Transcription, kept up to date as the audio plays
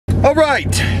All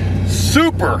right,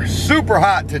 super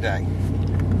hot today.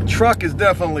 The truck is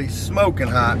definitely smoking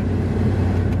hot.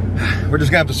 We're just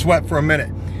gonna have to sweat for a minute.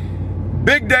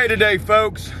 Big day today,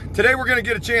 folks. Today we're gonna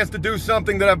get a chance to do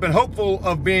something that I've been hopeful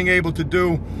of being able to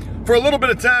do for a little bit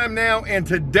of time now, and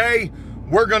today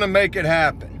we're gonna make it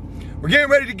happen. We're getting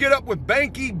ready to get up with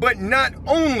Banky, but not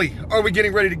only are we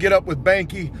getting ready to get up with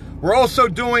Banky, we're also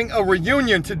doing a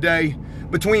reunion today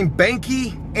between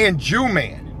Banky and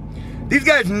Juman. These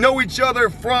guys know each other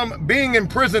from being in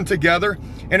prison together,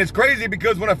 and it's crazy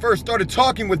because when I first started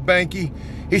talking with Banky,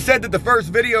 he said that the first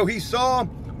video he saw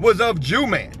was of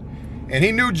Juman, and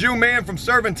he knew Juman from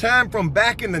serving time from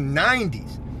back in the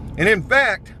 90s. And in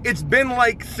fact, it's been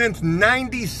like since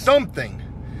 90-something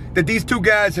that these two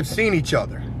guys have seen each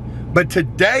other. But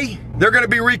today, they're gonna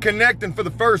be reconnecting for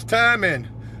the first time in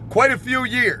quite a few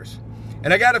years.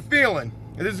 And I got a feeling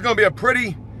that this is gonna be a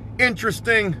pretty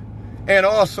interesting and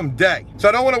awesome day. So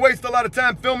I don't want to waste a lot of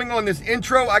time filming on this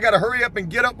intro. I got to hurry up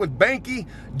and get up with Banky.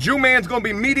 Juman's going to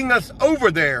be meeting us over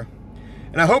there.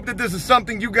 And I hope that this is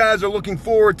something you guys are looking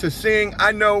forward to seeing.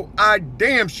 I know I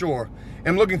damn sure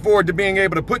am looking forward to being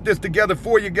able to put this together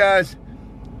for you guys.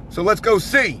 So let's go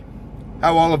see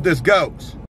how all of this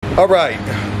goes. All right,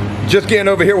 just getting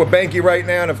over here with Banky right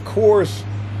now. And of course,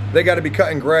 they got to be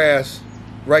cutting grass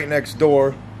right next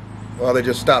door. Well, they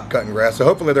just stopped cutting grass. So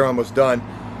hopefully they're almost done.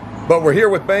 But we're here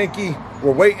with Banky,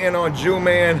 we're waiting on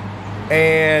Juman,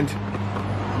 and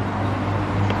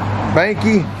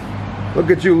Banky,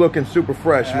 look at you looking super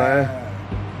fresh, man.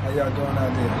 How y'all doing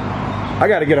out there? I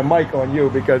gotta get a mic on you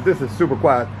because this is super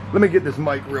quiet. Let me get this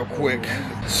mic real quick.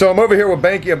 So I'm over here with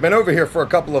Banky. I've been over here for a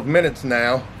couple of minutes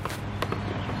now.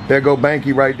 There go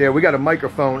Banky right there. We got a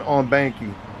microphone on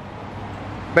Banky.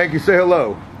 Banky, say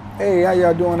hello. Hey, how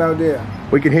y'all doing out there?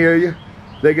 We can hear you.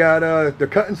 They got, they're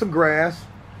cutting some grass.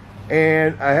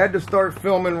 And I had to start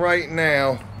filming right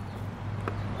now.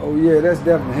 Oh yeah, that's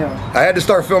definitely him. I had to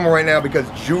start filming right now because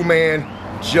Juman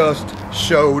just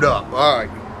showed up. All right.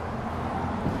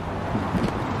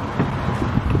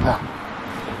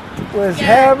 What's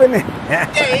happening?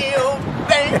 Hey,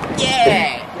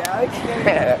 yeah.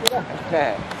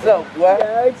 So what?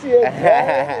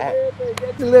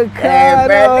 Get the little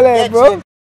card and all that, bro.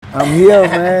 I'm here,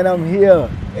 man. I'm here.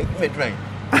 Hey, give me a drink.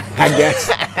 I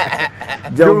guess.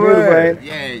 Joe good,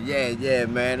 man. Yeah,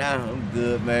 man. I'm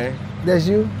good, man. That's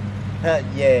you?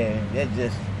 Yeah, that's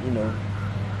just, you know,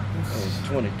 it's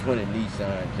 2020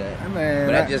 Nissan, Jack. Man,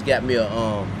 but I just got me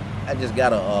a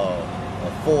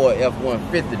Ford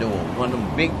F-150 though, one of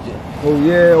them big jets. Oh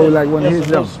yeah, oh like one of his a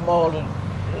little smaller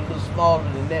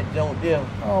than that joint there.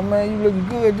 Oh man, you look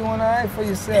good doing all right for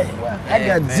yourself. Yeah, I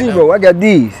got man, zero. I got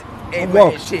these. Hey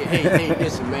man, shit. Hey,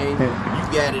 listen, man.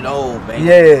 You got it all, baby.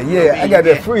 Yeah, you know I got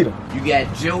that freedom. You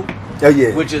got Joe,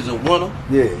 which is a winner.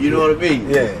 Yeah. You know what I mean?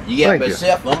 Yeah. You got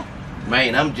myself.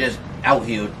 I'm just out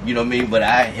here, you know what I mean? But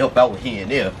I help out here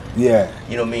and there. Yeah.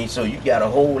 You know what I mean? So you got a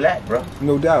whole lot, bro.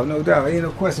 No doubt. Ain't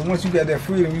no question. Once you got that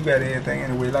freedom, you got everything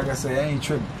anyway. Like I say, I ain't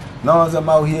tripping. As long as I'm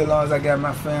out here, as long as I got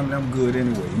my family, I'm good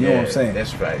anyway. You know what I'm saying?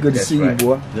 That's right. Good to see you,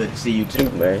 boy. Good to see you too,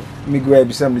 man. Let me grab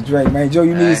you something to drink, man. Joe,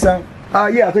 you need something?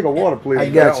 Yeah, I'll take a water, please. I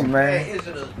got you, man.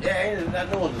 Hey, I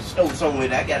know it's a store somewhere.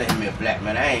 I gotta have me a black,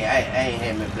 man. I ain't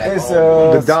had me a black. It's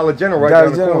the Dollar General right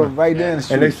down the corner. Right down the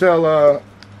street. And they sell,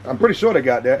 I'm pretty sure they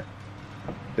got that.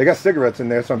 They got cigarettes in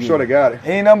there, so I'm sure they got it.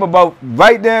 Ain't number about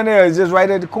right down there. It's just right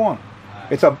at the corner.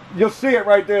 You'll see it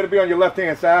right there to be on your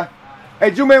left-hand side.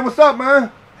 Hey, Juman, what's up,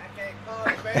 man?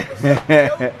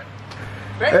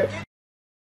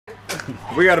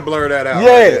 We got to blur that out.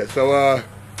 Yeah. Right, so,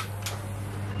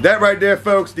 that right there,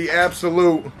 folks, the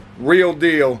absolute real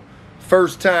deal.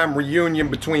 First time reunion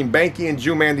between Banky and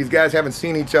Juman. These guys haven't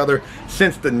seen each other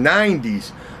since the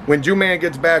 90s. When Juman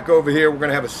gets back over here, we're going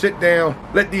to have a sit down,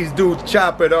 let these dudes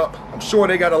chop it up. I'm sure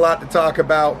they got a lot to talk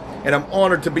about, and I'm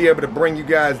honored to be able to bring you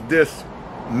guys this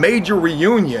major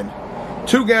reunion.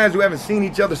 Two guys who haven't seen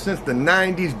each other since the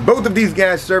 90s. Both of these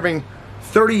guys serving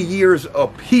 30 years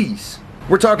apiece.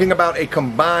 We're talking about a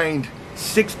combined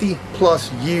 60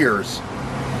 plus years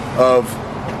of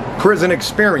prison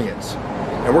experience.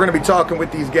 And we're going to be talking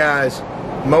with these guys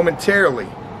momentarily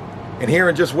and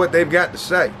hearing just what they've got to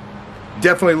say.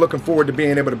 Definitely looking forward to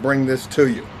being able to bring this to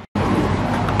you.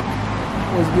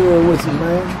 What's good with you,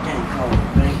 man?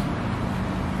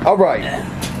 All right.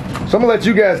 So I'm going to let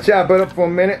you guys chop it up for a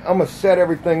minute. I'm going to set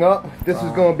everything up. This is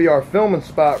going to be our filming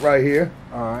spot right here.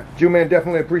 All right. Juman,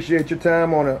 definitely appreciate your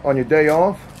time on your day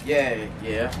off. Yeah.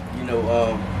 You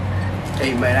know,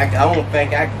 hey, man, I don't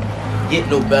think I can get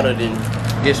no better than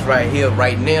this right here,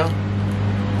 right now.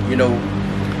 You know,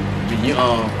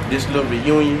 this little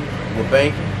reunion with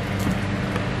Banky.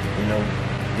 You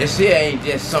know, this here ain't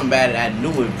just somebody I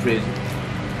knew in prison.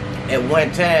 At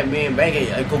one time, me and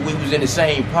Banky, cause we was in the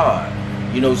same pod,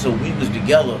 you know, so we was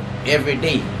together every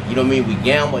day. You know what I mean? We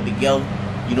gambled together.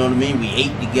 You know what I mean? We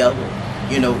ate together.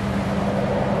 You know,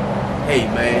 hey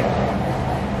man,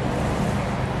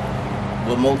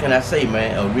 what more can I say,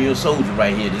 man? A real soldier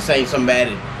right here. This ain't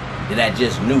somebody that I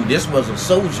just knew. This was a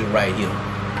soldier right here.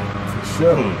 For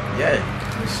sure. Yeah.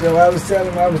 For sure. I was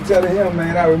telling him,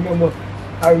 man. I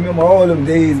remember all them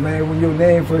days, man. When your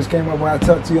name first came up, when I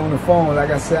talked to you on the phone,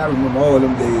 like I said, I remember all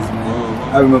them days,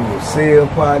 man. I remember sales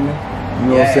partner. You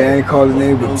know what I'm saying? I ain't call his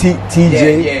name, but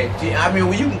TJ. Yeah. I mean,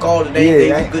 well, you can call the name.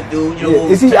 He's a good dude. You know,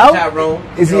 is he out? Tyrone.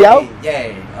 Is he out?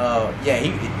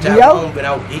 Tyrone been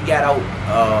out. He got out.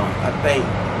 I think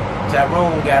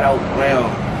Tyrone got out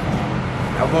around.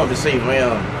 I want to say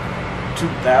around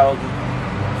 2000,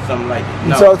 something like that.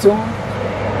 You talked to him?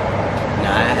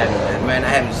 Nah, I haven't. Man, I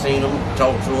haven't seen him,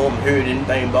 talked to him, heard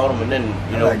anything about him, and then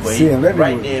you know, like but he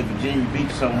right there in Virginia Beach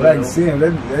somewhere. I like to see him.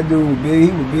 That dude was big.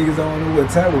 He was big as I don't know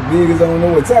what type. Was big as I don't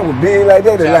know what type. Was big like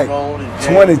that. Like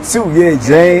 22. Yeah,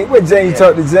 Jane. What Jane? You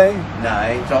talk to Jane? Nah,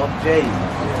 I ain't talked to Jane.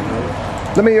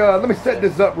 Let me set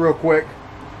this up real quick,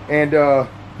 and yeah,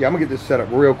 I'm gonna get this set up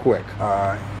real quick. All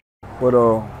right.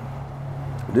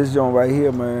 But this joint right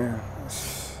here, man.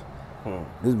 This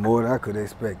is more than I could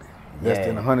expect. Less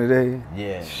than 100 days.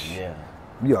 Yeah.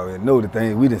 You already know the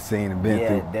things we done seen and been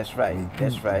through. Yeah, that's right.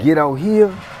 That's right. Get out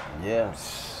here. Yeah.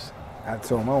 I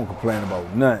told him I don't complain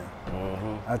about nothing.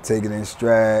 I take it in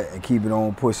stride and keep it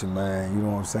on pushing, man. You know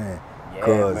what I'm saying?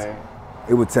 Because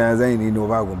it was times I ain't even know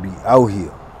if I was gonna be out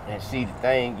here. And see, the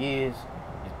thing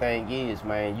is,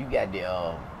 man, you got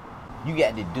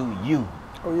to do you.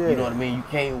 Oh yeah. You know what I mean? You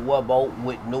can't worry about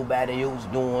what nobody else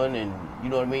doing, and you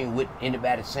know what I mean, what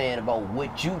anybody saying about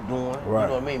what you doing. Right. You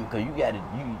know what I mean? Because you got to,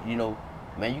 you know,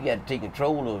 man, you got to take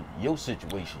control of your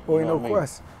situation. Oh, ain't no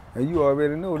question. And you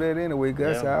already know that anyway,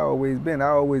 because that's how I always been. I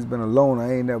always been alone.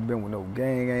 I ain't never been with no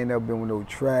gang. I ain't never been with no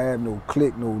tribe, no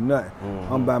clique, no nothing.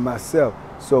 I'm by myself.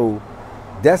 So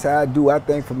that's how I do. I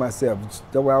think for myself. That's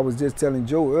why I was just telling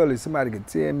Joe earlier. Somebody could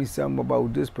tell me something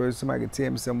about this person. Somebody could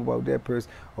tell me something about that person.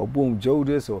 Or boom, Joe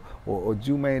this or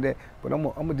Juman that. But I'm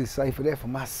gonna decipher that for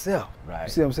myself. Right. You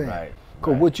see what I'm saying? Right.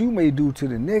 Because what you may do to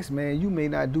the next man, you may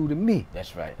not do to me.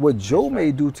 That's right. What Joe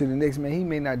may do to the next man, he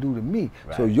may not do to me.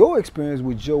 Right. So your experience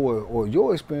with Joe or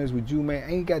your experience with you, man,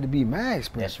 ain't got to be my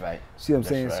experience. That's right. See what I'm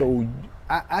saying? Right. So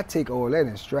I take all that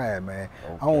in stride, man.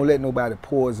 Okay. I don't let nobody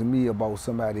poison me about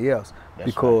somebody else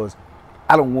because right.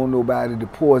 I don't want nobody to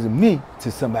poison me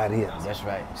to somebody else. That's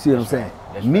right. See what I'm saying?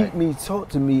 That's Meet right. me, talk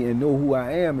to me, and know who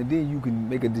I am, and then you can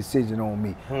make a decision on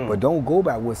me. But don't go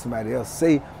by what somebody else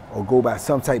say or go by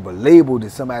some type of label that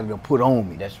somebody done put on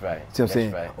me. That's right. See what I'm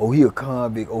saying? Right. Oh, he a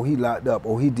convict, oh, he locked up,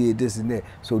 oh, he did this and that.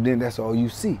 So then that's all you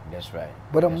see. That's right.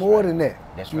 But I'm more than that.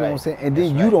 That's you know what I'm saying? And that's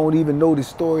then you don't even know the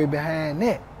story behind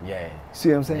that. Yeah. See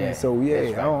what I'm saying? Yeah. So yeah,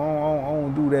 That's right. I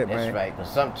don't do that, That's man. right.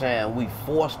 Because sometimes we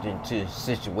forced into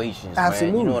situations,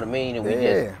 Absolutely. man. You know what I mean? And we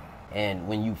Yeah. just, and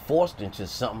when you forced into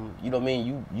something, you know what I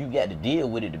mean, you got to deal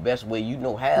with it the best way you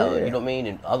know how. Yeah. You know what I mean?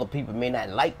 And other people may not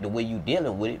like the way you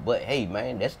dealing with it, but hey,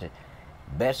 man, that's the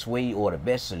best way or the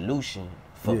best solution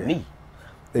for me.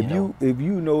 If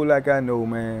you know like I know,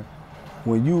 man,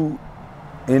 when you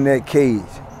in that cage,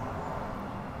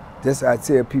 that's what I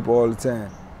tell people all the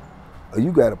time.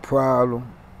 You got a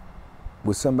problem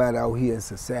with somebody out here in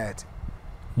society,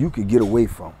 you could get away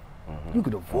from. You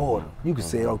could avoid them. You could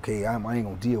say, okay, I ain't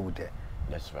gonna deal with that.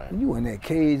 That's right. When you in that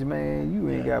cage, man, you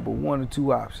ain't got but one or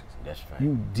two options. That's right.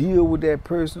 You deal with that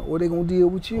person or they gonna deal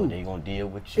with you. Or they gonna deal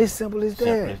with you. It's simple as that.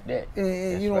 Simple as that.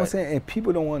 And you know what I'm saying? And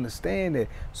people don't understand that.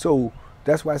 So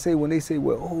that's why I say when they say,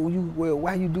 well,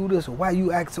 why you do this or why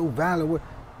you act so violent?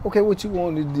 Okay, what you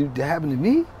want to happen to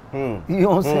me? You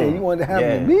know what I'm saying? You want it to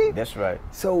happen to me? That's right.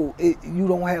 So you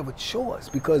don't have a choice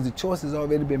because the choice has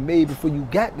already been made before you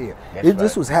got there.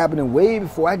 This was happening way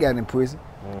before I got in prison.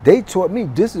 They taught me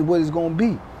this is what it's gonna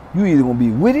be. You either gonna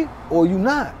be with it or you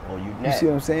not. Or you not. You see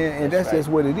what I'm saying? And that's just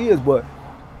what it is. But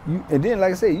and then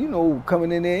like I say, you know,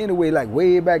 coming in there anyway, like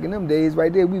way back in them days,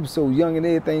 right there, we were so young and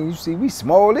everything. You see, we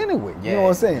small anyway. You know what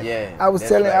I'm saying? Yeah. I was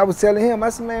telling him, I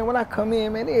said, man, when I come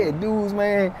in, man, they had dudes,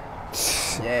 man.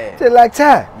 Yeah. Just like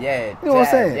Ty. Yeah. You know what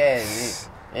I'm saying?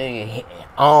 Yeah.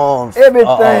 Arms.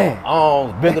 Everything.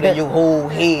 Arms bigger than your whole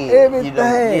head. Everything. You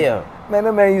know? Yeah. Man,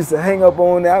 that man used to hang up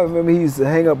on that. I remember he used to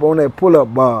hang up on that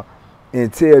pull-up bar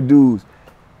and tell dudes,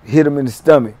 hit him in the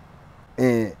stomach.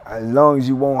 And as long as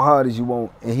you want, hard as you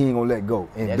want, and he ain't gonna let go.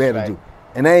 And better do.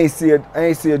 And I ain't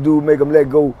see a dude make him let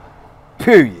go,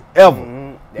 period, ever.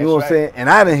 You know what I'm saying? And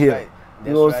I didn't hear it.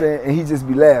 You know what I'm saying? And he just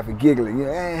be laughing, giggling.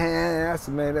 Yeah, I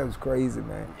said, man, that was crazy,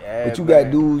 man. Yeah, but you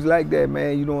got dudes like that,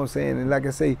 man. You know what I'm saying? And like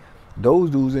I say, those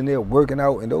dudes in there working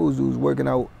out, and those dudes working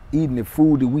out, eating the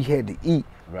food that we had to eat,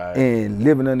 and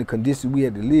living under conditions we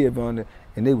had to live under,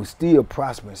 and they were still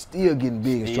prospering, still getting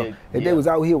big and strong. And they was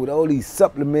out here with all these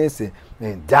supplements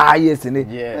and diets, and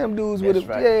them dudes would have,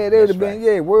 they would have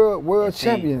been, world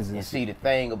champions. And see the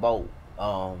thing about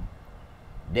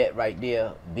that right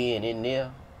there, being in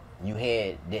there, you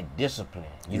had that discipline.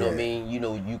 You know what I mean? You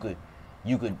know,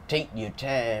 you could take your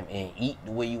time and eat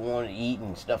the way you want to eat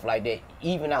and stuff like that.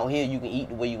 Even out here, you can eat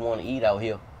the way you want to eat out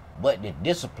here. But the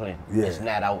discipline is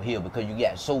not out here because you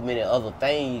got so many other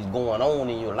things going on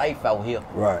in your life out here.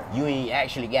 Right. You ain't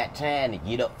actually got time to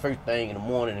get up first thing in the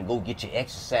morning and go get your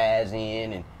exercise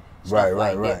in and stuff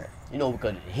like that. You know,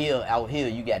 because out here,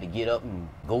 you got to get up and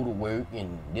go to work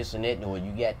and this and that, or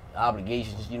you got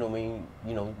obligations, you know what I mean,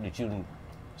 you know, that you can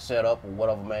set up or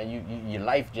whatever, man. Your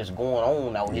life just going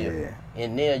on out here.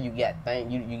 And there you got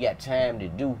you got time to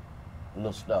do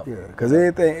little stuff. Yeah, because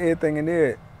everything in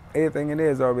there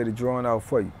is already drawn out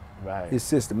for you. Right. It's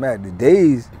systematic. The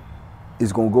days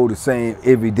is gonna go the same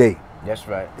every day. That's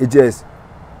right. It just,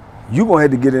 you gonna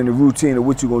have to get in the routine of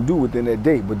what you gonna do within that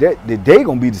day. But the day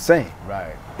gonna be the same.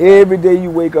 Right. Every day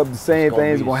you wake up, the same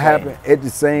thing's gonna happen at the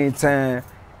same time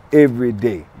every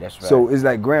day. That's right. So it's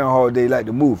like Groundhog Day, like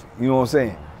the movie. You know what I'm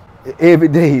saying? Every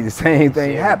day the same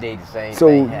thing happens. Every day the same so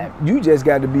thing happens. You just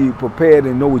got to be prepared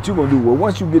and know what you're gonna do. Well,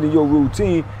 once you get in your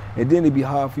routine, and then it'd be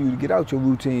hard for you to get out your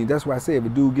routine. That's why I say if a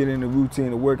dude get in the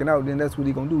routine of working out, then that's what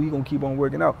he gonna do. He gonna keep on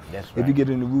working out. That's right. If you get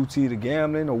in the routine of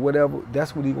gambling or whatever,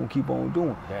 that's what he gonna keep on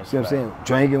doing. That's See what I'm saying?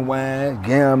 Drinking wine,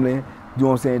 gambling, you know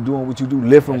what I'm saying? Doing what you do,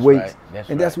 lifting weights,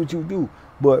 that's what you do.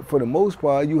 But for the most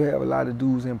part, you have a lot of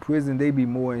dudes in prison, they be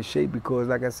more in shape because,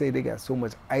 like I say, they got so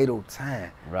much idle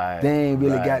time. Right. They ain't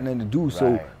really got nothing to do.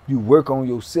 So you work on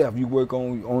yourself, you work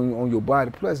on your body.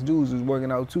 Plus, dudes is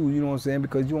working out too, you know what I'm saying?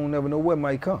 Because you don't never know what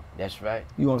might come. That's right.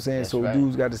 You know what I'm saying? So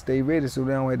dudes got to stay ready so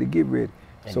they don't have to get ready.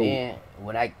 And then,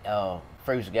 when I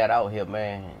first got out here,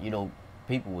 man, you know,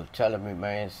 people was telling me,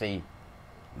 man, say,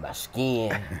 my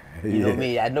skin, you know what I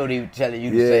mean? I know they were telling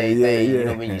you the same thing, you know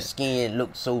what I mean? Your skin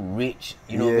looks so rich,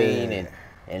 you know what I mean?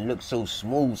 And looks so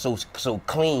smooth, so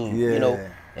clean, you know?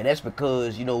 And that's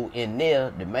because, you know, in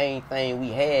there, the main thing we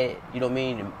had, you know what I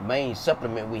mean? The main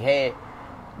supplement we had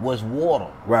was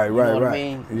water. Right, you know what I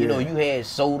mean? You know, you had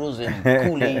sodas and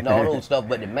Kool-Aid and all those stuff,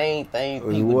 but the main thing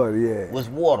was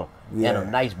water. And a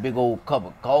nice big old cup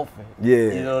of coffee.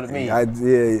 You know what I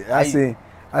mean?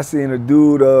 I seen a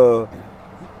dude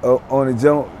on the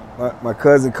jump, my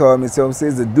cousin called me, so he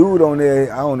says a dude on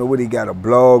there, I don't know what he got, a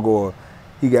blog or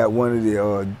he got one of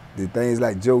the things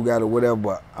like Joe got or whatever,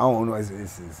 but I don't know, I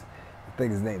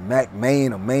think his name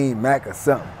Mac or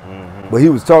something. But he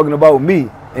was talking about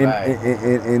me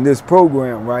in this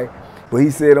program, right? But he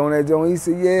said on that joint, he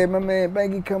said, yeah, my man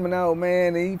Banky coming out,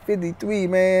 man, and he 53,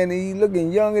 man, and he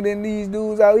looking younger than these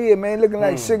dudes out here, man, looking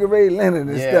like Sugar Ray Leonard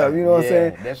and stuff, you know what I'm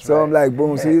saying? So I'm like,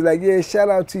 boom, so he's like, yeah, shout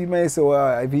out to you, man. So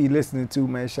if he listening to,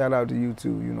 man, shout out to you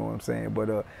too, you know what I'm saying?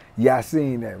 But yeah, I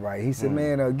seen that, right? He said,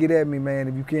 man, get at me, man,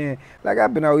 if you can. Like,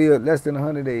 I've been out here less than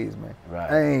 100 days, man.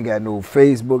 I ain't got no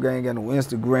Facebook, I ain't got no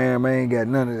Instagram, I ain't got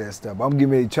none of that stuff. I'm getting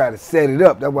ready to try to set it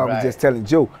up. That's why I was just telling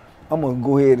Joe, I'm gonna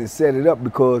go ahead and set it up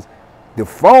because the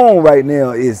phone right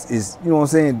now is you know what I'm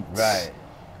saying? Right.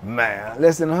 Man,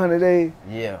 less than 100 days.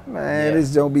 Man,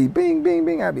 this don't be bing, bing,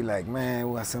 bing. I be like, man,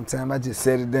 well, sometimes I just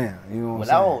set it down. You know what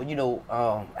I'm saying? You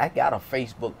know, I got a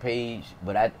Facebook page,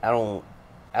 but I don't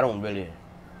really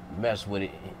mess with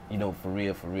it, you know, for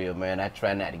real, man. I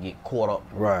try not to get caught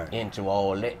up into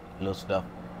all that little stuff,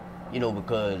 you know,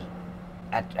 because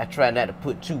I try not to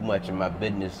put too much of my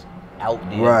business out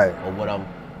there or whatever.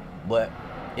 But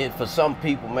for some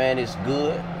people, man, it's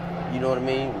good. You know what I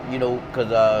mean? You know,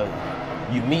 because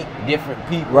you meet different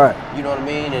people. You know what I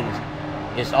mean?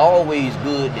 And it's always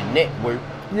good to network.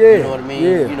 You know what I mean?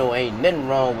 You know, ain't nothing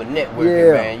wrong with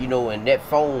networking, man. You know, and that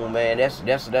phone, man, that's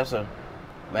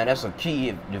a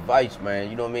key device, man.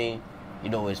 You know what I mean? You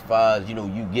know, as far as, you know,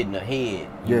 you getting ahead,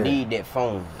 you need that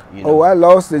phone. You know? Oh, I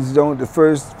lost it for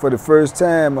the first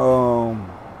time about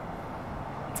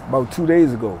 2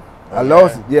 days ago. I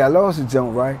lost it. Yeah, I lost the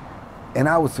jump, right? And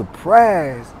I was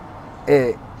surprised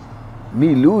at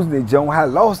me losing the jump, how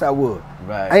lost I was.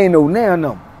 I ain't know now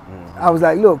number. I was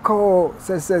like, look, call,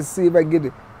 see if I can get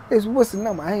it. What's the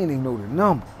number? I ain't even know the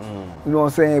number. You know what I'm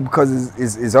saying? Because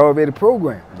it's already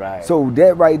programmed. So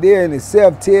that right there in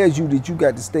itself tells you that you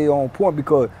got to stay on point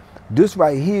because this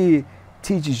right here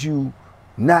teaches you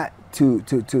not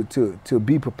to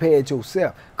be prepared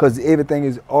yourself, because everything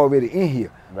is already in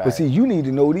here. Right. But see, you need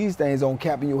to know these things on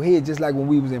cap in your head, just like when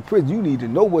we was in prison. You need to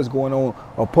know what's going on,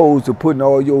 opposed to putting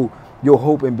all your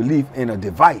hope and belief in a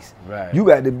device. Right. You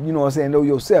got to, you know what I'm saying, know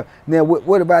yourself. Now,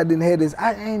 what if I didn't have this?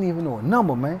 I ain't even know a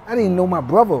number, man. I didn't know my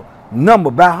brother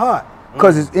number by heart,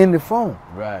 because it's in the phone.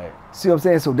 Right. See what I'm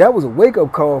saying? So that was a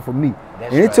wake-up call for me.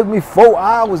 That's and it right. took me 4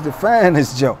 hours to find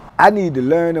this jump. I need to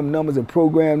learn them numbers and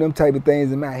program them type of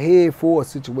things in my head for a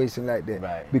situation like that.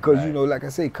 Right. Because, right. you know, like I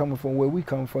say, coming from where we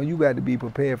come from, you got to be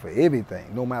prepared for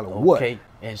everything, no matter what. Okay.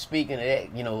 And speaking of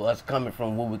that, you know, us coming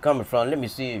from where we coming from, let me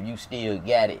see if you still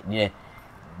got it. Yeah.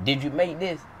 Did you make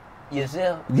this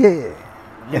yourself? Yeah.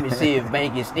 Let me see if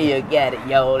Banky still got it,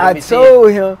 yo. I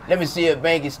told him. Let me see if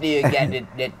Banky still got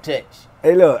that touch.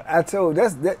 Hey, look, I told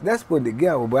that's put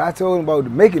together, but I told him about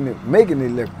making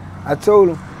it liquor. I told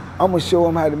him I'm gonna show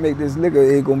him how to make this liquor.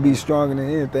 It's gonna be stronger than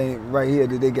anything right here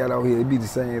that they got out here. It be the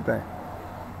same thing.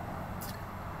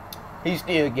 He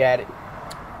still got it.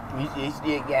 He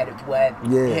still got it, boy.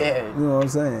 Yeah. You know what I'm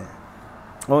saying?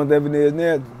 Only thing is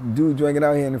now, dude drinking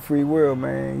out here in the free world,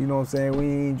 man. You know what I'm saying? We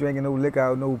ain't drinking no liquor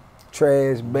out no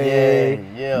trash bag,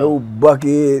 no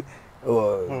bucket,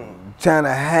 or trying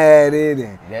to hide it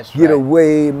and get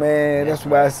away, man. That's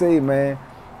why I say, man,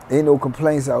 ain't no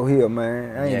complaints out here,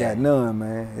 man. I ain't got none,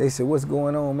 man. They said, what's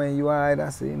going on, man? You all right?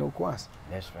 I said, ain't no question.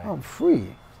 That's right. I'm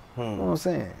free. You know what I'm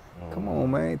saying? Come on,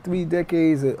 man. 3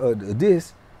 decades of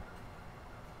this.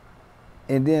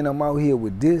 And then I'm out here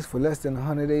with this for less than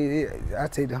 100 days. I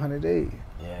take the 100 days.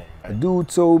 Yeah. A dude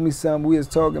told me something. We was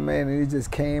talking, man, and it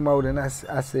just came out. And I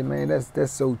said, man,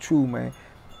 that's so true, man.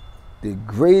 The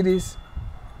greatest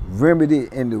remedy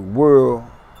in the world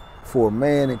for a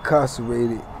man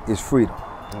incarcerated is freedom.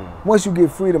 Once you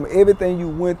get freedom, everything you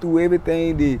went through,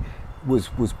 everything that was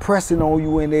pressing on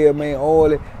you in there, man, all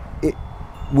that.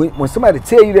 When somebody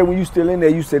tell you that when you still in there,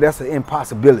 you say that's an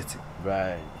impossibility.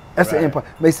 Right. That's an empire.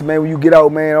 Mason, man, when you get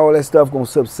out, man, all that stuff gonna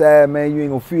subside, man. You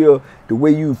ain't gonna feel the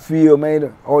way you feel,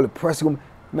 man. All the pressure,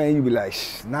 man, you be like,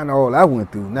 shh, not all I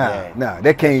went through. Nah,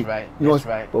 that can't. That's right. You know, That's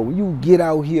right. But when you get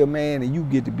out here, man, and you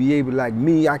get to be able, like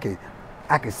me, I can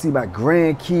see my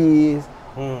grandkids,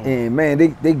 and man,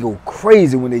 they go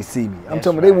crazy when they see me. I'm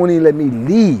talking about they won't even let me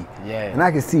leave. Yeah. And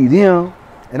I can see them,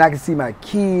 and I can see my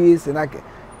kids, and I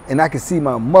can see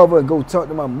my mother and go talk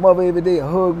to my mother every day,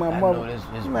 hug my mother. Know,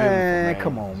 it's man, beautiful,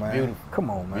 come on, man. Beautiful. Come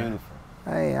on, man. Beautiful.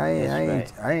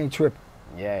 I ain't tripping.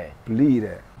 Yeah. Believe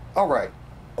that. All right.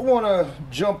 I want to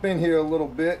jump in here a little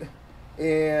bit,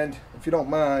 and if you don't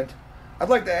mind, I'd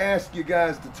like to ask you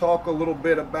guys to talk a little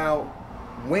bit about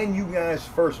when you guys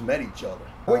first met each other.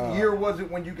 What year was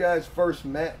it when you guys first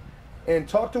met? And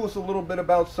talk to us a little bit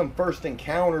about some first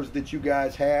encounters that you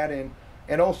guys had,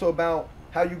 and also about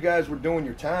how you guys were doing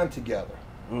your time together.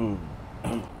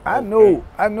 I know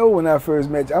when I first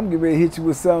met you. I'm getting ready to hit you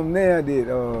with something now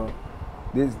that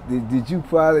you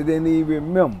probably didn't even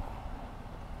remember.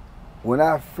 When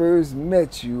I first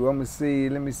met you, let me say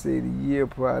the year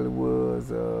probably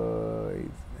was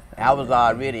I was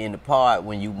already in the part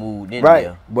when you moved in right.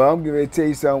 there. But I'm getting ready to tell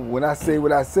you something. When I say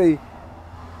what I say,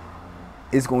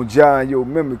 it's gonna jar in your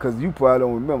memory, because you probably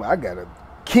don't remember. I got a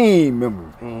keen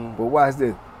memory. But watch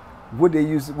this.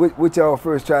 What y'all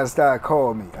first tried to start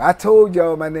calling me? I told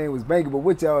y'all my name was Banky, but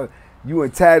what y'all, you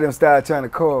and Ty them started trying to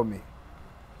call me?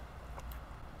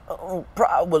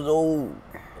 Probably was old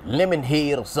lemon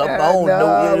head or something. Yeah, I don't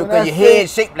know. Because your head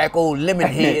shaped like old lemon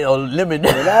head or lemon,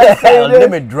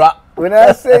 lemon drop. When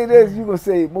I say this, you gonna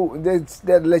say,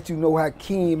 that'll let you know how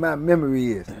keen my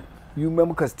memory is. You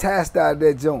remember, because Ty started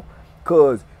that joint.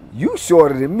 Because you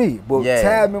shorter than me, but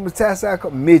Ty remembers Ty started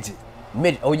calling midget.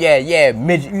 Midget. Oh, yeah,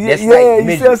 midget. That's yeah, right, you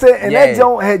midget. see what I'm saying? And that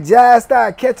joint had just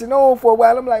started catching on for a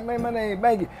while. I'm like, man, my name is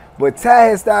Banky. But Ty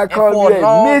had started calling me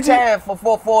that midget. Time,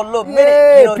 for a little minute.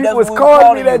 Yeah, you know, people was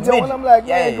calling me that joint. And I'm like,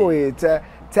 man, yeah. go ahead, Ty.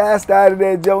 Ty started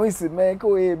that joint. He said, man,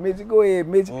 go ahead, midget. Go ahead,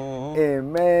 midget.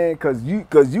 And man, cause you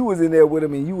was in there with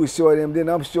him and you was shorter than him. Then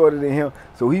I'm shorter than him.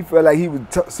 So he felt like he was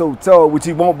so tall, which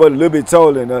he won't, but a little bit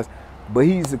taller than us. But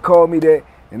he used to call me that.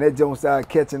 And that joint started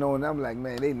catching on, and I'm like,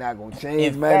 man, they not gonna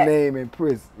change my name in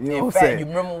prison. You know what I'm saying? You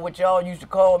remember what y'all used to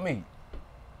call me?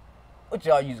 What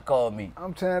y'all used to call me?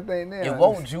 I'm trying to think now. It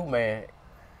won't you, man.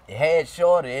 It had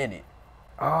shorter in it.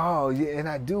 Oh yeah, and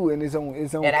I do, and it's on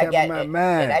and top of my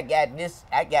mind. And I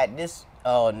got this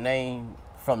name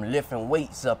from lifting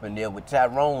weights up in there with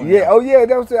Tyrone. Yeah, oh yeah,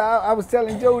 that was I was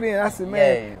telling Joe then. I said,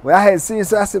 man, when I had seen,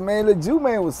 so I said, man, look, Jew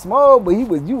man was small, but you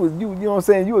know what I'm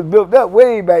saying, you was built up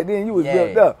way back then. You was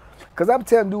built up, cause I'm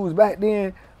telling dudes back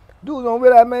then, dudes don't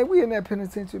realize, man, we in that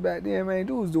penitentiary back then, man.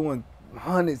 Dudes doing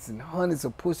hundreds and hundreds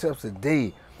of push-ups a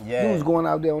day. Yeah. Dudes going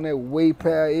out there on that weight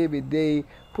pad every day.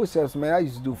 Push-ups, man. I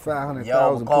used to do 500,000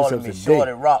 Y'all push-ups a me day.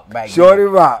 Shorty Rock back Shorty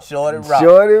then. Rock. Shorty Rock.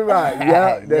 Shorty Rock.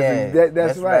 Yeah, that's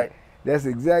that's right. That's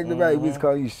exactly right. We just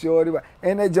call you Shorty Rock.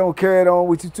 And that joint carried on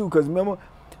with you too, because remember,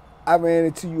 I ran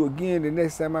into you again. The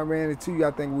next time I ran into you, I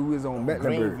think we was on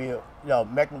Mecklenburg. Greenville. No,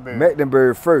 Mecklenburg.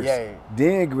 Mecklenburg first. Yeah.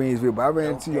 Then Greensville. But I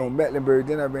ran into you on Mecklenburg,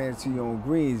 then I ran into you on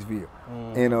Greensville.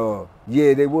 And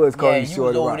yeah, they was calling you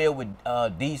Shorty Rock. Yeah, you was over there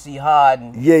with DC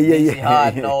Harden. Yeah. DC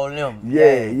Harden, all them.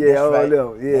 Yeah, all right.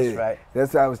 them. Yeah. That's right.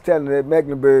 That's how I was telling you, that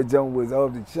Mecklenburg jump was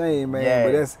off the chain, man. Yeah.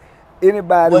 But that's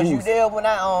anybody Was you there when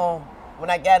I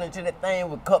got into that thing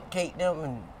with Cupcake them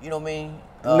and you know what I mean?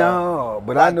 No,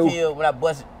 but I know when I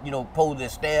busted, posed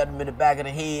and stabbed him in the back of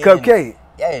the head. Cupcake.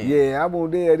 Yeah, I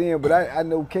wasn't there then, but I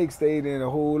know Cake stayed in a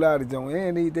whole lot of junk.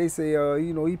 And they say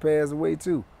he passed away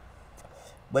too.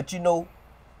 But I'm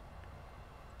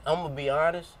gonna be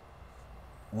honest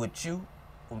with you,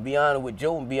 I'm gonna be honest with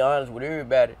Joe, and be honest with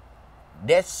everybody.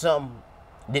 That's something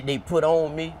that they put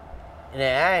on me,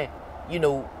 and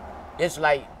it's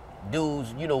like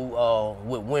dudes,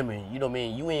 with women, you know what I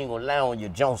mean? You ain't gonna lie on your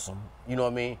Johnson, you know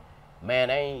what I mean?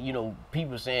 Man, I ain't,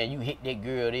 people saying you hit that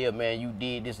girl there, man, you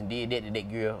did this and did that to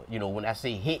that girl. When I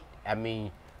say hit, I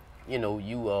mean,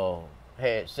 you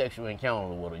had sexual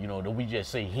encounter with her, we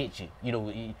just say hit you.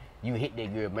 You hit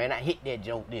that girl, man, I hit that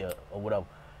joke there or whatever.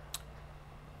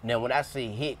 Now, when I say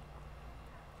hit,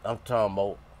 I'm talking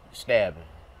about stabbing,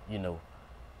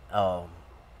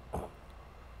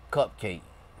 Cupcake.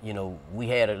 We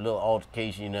had a little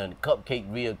altercation, and Cupcake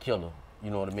real killer. You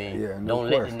know what I mean? Yeah,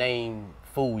 Don't let the name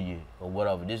fool you or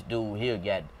whatever. This dude here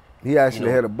got. He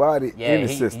actually had a body in the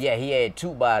system. Yeah, he had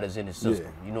 2 bodies in the system.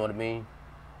 Yeah. You know what I mean?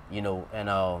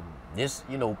 And this,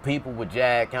 people would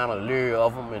jag kind of leery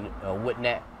of him and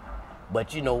whatnot.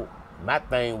 But my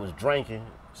thing was drinking,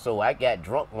 so I got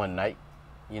drunk one night,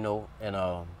 and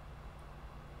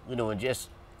just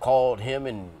called him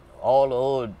and all the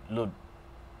other little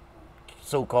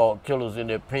so-called killers in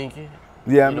there, Pinky.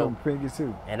 Yeah, I know Pinky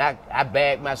too. And I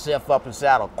bagged myself up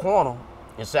inside a corner,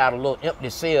 inside a little empty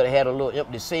cell. They had a little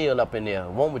empty cell up in there.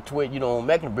 One with 12, on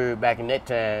Mecklenburg back in that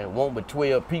time, one with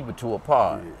 12 people to a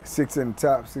part. Yeah. 6 in the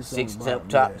top, 6 on the bottom.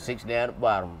 Top, 6 down the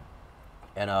bottom.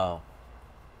 And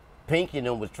Pinky and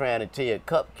them was trying to tell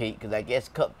Cupcake, because I guess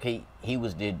Cupcake, he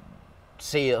was the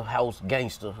cell house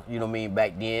gangster, you know what I mean,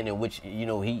 back then, in which,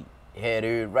 he had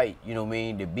every right, you know what I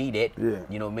mean, to be that,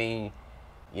 you know what I mean,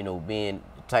 being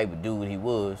the type of dude he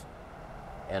was.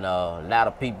 And a lot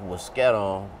of people were scared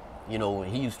on,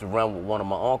 he used to run with one of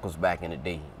my uncles back in the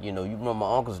day. You remember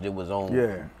my uncles that was on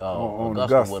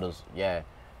Augusta with us. Yeah.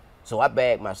 So I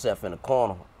bagged myself in the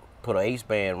corner, put an ace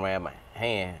band around my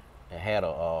hand, and had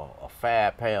a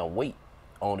 5-pound weight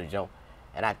on the jump.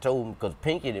 And I told him, because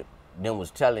Pinky then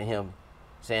was telling him,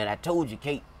 saying, I told you,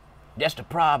 Kate, that's the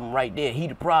problem right there. He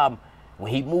the problem.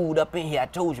 When he moved up in here, I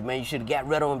told you, man, you should have got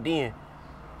rid of him then.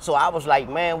 So I was like,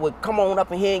 man, well, come on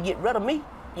up in here and get rid of me.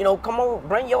 Come on,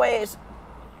 bring your ass,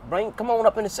 come on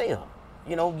up in the cell.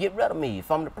 Get rid of me if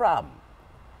I'm the problem.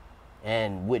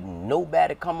 And wouldn't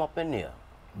nobody come up in there.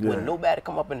 Yeah. Wouldn't nobody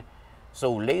come up in there.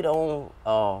 So later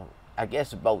on, I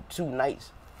guess about 2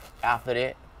 nights after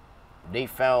that, they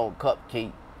found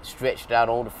Cupcake stretched out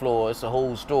on the floor. It's a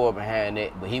whole story behind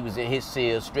that, but he was in his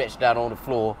cell, stretched out on the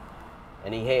floor,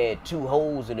 and he had 2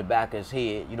 holes in the back of his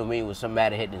head, you know what I mean, where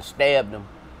somebody had been stabbed him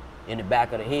in the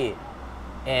back of the head.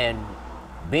 And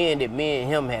being that me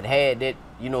and him had that,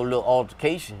 little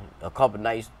altercation a couple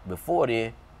nights before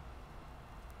then,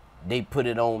 they put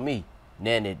it on me.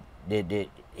 Then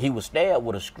he was stabbed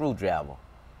with a screwdriver.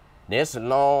 There's a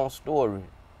long story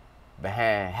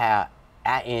behind how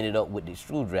I ended up with the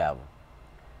screwdriver.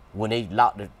 When they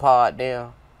locked the pod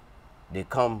down, they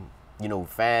come,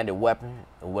 find the weapon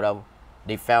or whatever.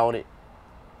 They found it.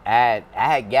 I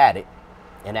had got it,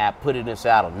 and I put it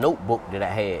inside a notebook that I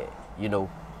had,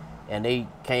 and they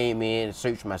came in and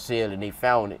searched my cell, and they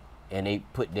found it, and they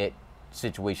put that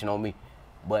situation on me.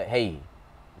 But hey,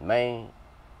 man,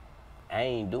 I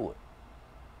ain't do it.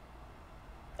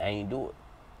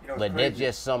 But that's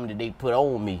just something that they put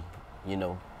on me,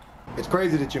 It's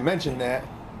crazy that you mentioned that,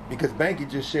 because Banky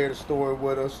just shared a story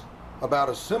with us about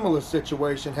a similar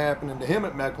situation happening to him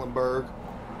at Mecklenburg,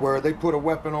 where they put a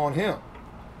weapon on him.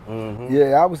 Mm-hmm.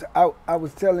 Yeah, I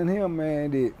was telling him,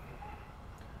 man, that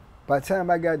by the time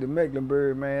I got to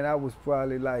Mecklenburg, man, I was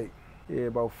probably like,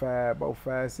 about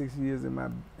 5, 6 years in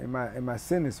my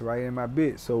sentence, right, in my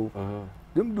bit. So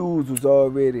them dudes was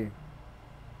already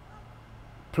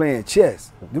playing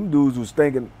chess. Them dudes was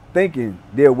thinking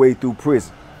their way through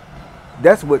prison.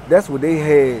 That's what they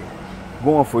had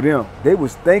going for them. They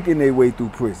was thinking their way through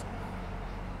prison.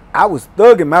 I was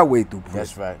thugging my way through prison.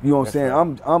 That's right. You know what I'm saying?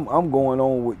 Right. I'm going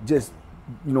on with just,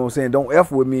 you know what I'm saying, don't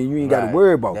F with me and you ain't got to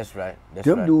worry about it. That's right.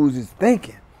 Them dudes is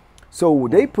thinking. So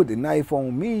they put the knife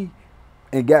on me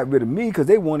and got rid of me because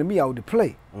they wanted me out to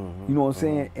play. You know what I'm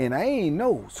saying? And I ain't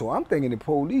know. So I'm thinking the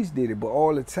police did it, but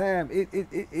all the time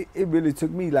it really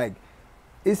took me, like,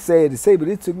 it's sad to say, but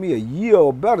it took me a year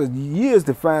or better years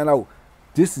to find out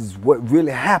this is what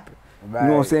really happened. You know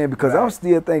what I'm saying? Because I'm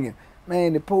still thinking,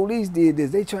 man, the police did this.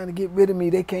 They trying to get rid of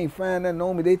me. They can't find nothing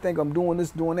on me. They think I'm doing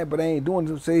this, doing that, but I ain't doing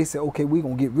it. So they said, okay, we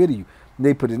gonna get rid of you. And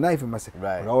they put a knife in my side.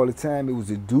 But all the time it was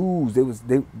the dudes.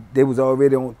 They was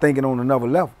already thinking on another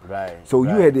level. So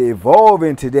you had to evolve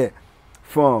into that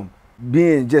from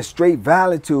being just straight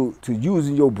violent to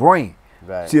using your brain.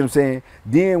 See what I'm saying?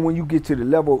 Then when you get to the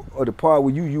level of the part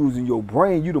where you using your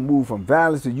brain, you to move from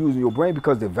violence to using your brain,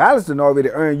 because the violence done already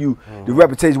earned you the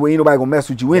reputation where ain't nobody gonna mess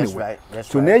with you anyway.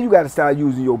 So now you got to start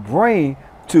using your brain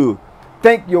to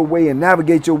think your way and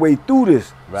navigate your way through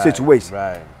this situation.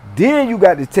 Then you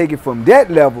got to take it from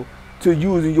that level to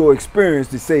using your experience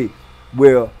to say,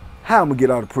 well, how I'm gonna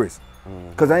get out of prison?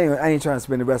 Because I ain't trying to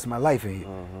spend the rest of my life in here. You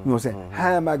know what I'm saying?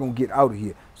 How am I gonna get out of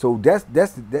here? So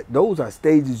those are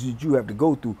stages that you have to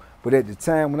go through. But at the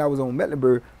time when I was on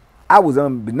Mecklenburg, I was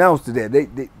unbeknownst to that. They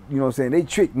you know what I'm saying? They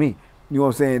tricked me. You know what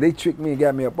I'm saying? They tricked me and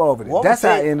got me up off of it. Well, that's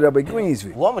how I ended up at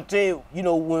Greensville. Well, I'm gonna tell you, you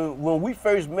know, when we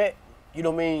first met, you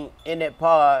know what I mean, in that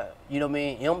pod, you know what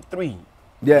I mean, M3.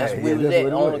 Yeah, that's where we was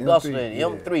at on Augusta,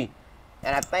 M3.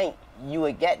 And I think you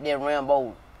had got there around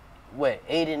about, what,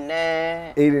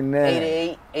 89,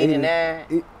 88,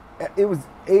 89? It was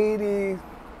 80,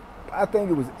 I think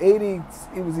it was 80,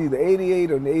 it was either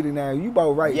 88 or 89. You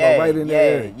about right, right in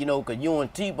there. Yeah, you know, because you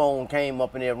and T-Bone came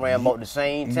up in there around about the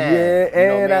same time. Yeah,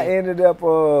 and I ended up,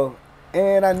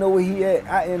 and I know where he at.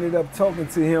 I ended up talking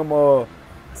to him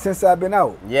since I've been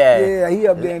out. Yeah, he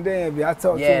up there in Danville. I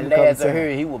talked to him a couple times. Yeah, last I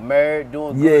heard he was married,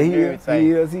 doing good and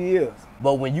everything. He is.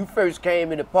 But when you first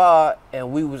came in the pod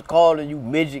and we was calling you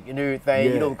midget and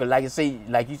everything, you know, because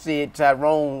like you said,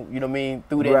 Tyrone, you know what I mean,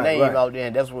 threw that name out there,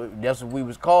 and that's what we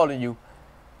was calling you.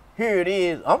 Here it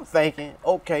is. I'm thinking,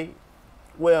 okay,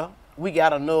 well, we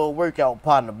got another workout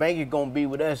partner. Banky gonna be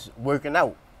with us working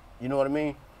out. You know what I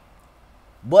mean?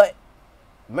 But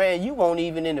man, you weren't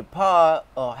even in the pod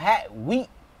a hot week,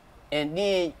 and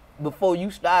then before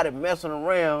you started messing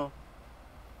around.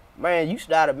 Man, you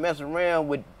started messing around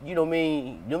with, you know what I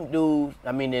mean, them dudes.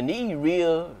 I mean, and these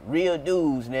real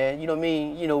dudes, man. You know what I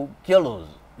mean? You know, killers.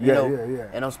 You know?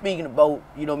 And I'm speaking about,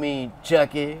 you know what I mean,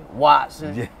 Chucky,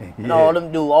 Watson, and all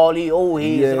them dudes, all these old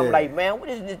heads. And I'm like, man, what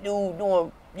is this dude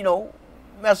doing, you know,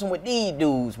 messing with these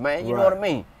dudes, man? You know what I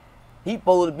mean? He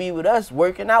supposed to be with us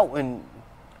working out.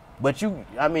 But you,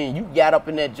 I mean, you got up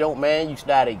in that joke, man. You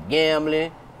started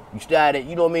gambling. You started,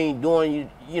 you know what I mean, doing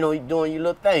your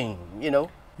little thing, you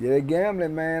know? Yeah,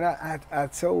 gambling, man. I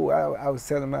was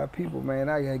telling my people, man,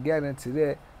 I got into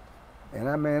that, and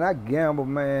I gambled,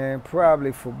 man,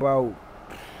 probably for about,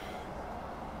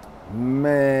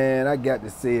 man, I got to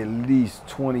say at least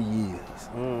 20 years.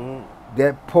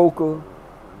 That poker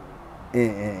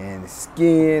and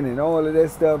skin and all of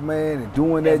that stuff, man, and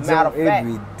doing that jump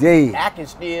every day. I can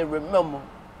still remember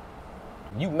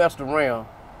you messed around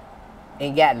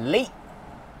and got late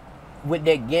with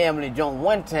that gambling jump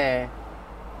one time.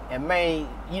 And man,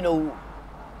 you know,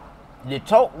 the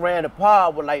talk ran the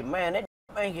pod was like, man, that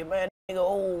Banky, man, that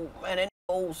nigga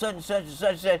old, such and such and such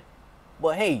and such.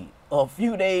 But hey, a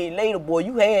few days later, boy,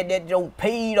 you had that joke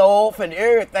paid off and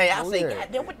everything. I say,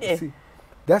 goddamn, what this? See,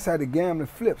 that's how the gambling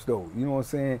flips, though. You know what I'm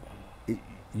saying?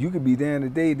 You could be down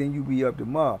today, then you be up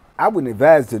tomorrow. I wouldn't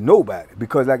advise to nobody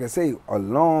because, like I say,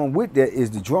 along with that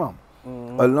is the drama.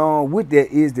 Along with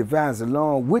that is the violence.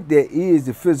 Along with that is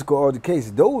the physical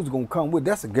altercation. Those are gonna come with.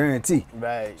 That's a guarantee.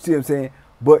 See what I'm saying?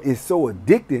 But it's so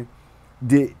addicting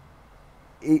that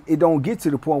it don't get to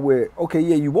the point where, okay,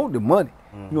 yeah, you want the money.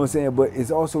 You know what I'm saying? But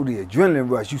it's also the adrenaline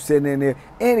rush. You sitting in there,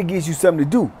 and it gives you something to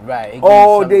do.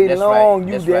 All day long,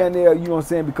 you down there. You know what I'm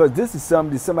saying? Because this is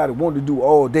something that somebody wanted to do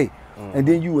all day, and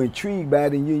then you intrigued by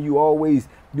it, and you always,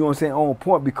 you know what I'm saying, on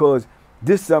point because.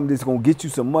 This is something that's gonna get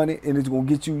you some money and it's gonna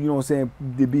get you, you know what I'm saying,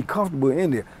 to be comfortable in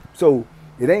there. So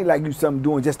it ain't like you something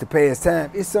doing just to pass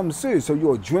time. It's something serious. So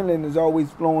your adrenaline is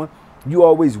always flowing. You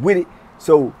always with it.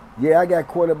 So yeah, I got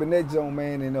caught up in that zone,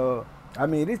 man, and I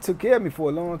mean it took care of me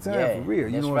for a long time for real.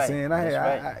 You know what I'm saying?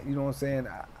 I you know what I'm saying?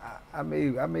 I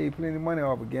made plenty of money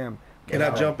off of gambling. Can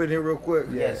I jump in here real quick?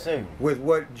 Yes, sir. With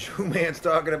what Juman's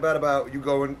talking about you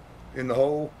going in the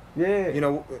hole. Yeah. You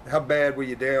know, how bad were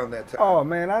you down that time? Oh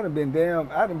man, I done been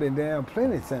down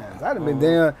plenty of times. I done been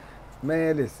down,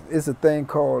 man, it's a thing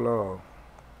called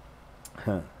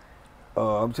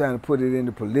I'm trying to put it in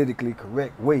the politically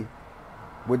correct way.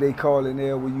 What they call it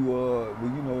there, when you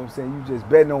know what I'm saying, you just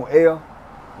betting on air.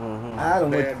 I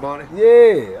done went, money.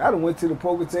 Yeah, I done went to the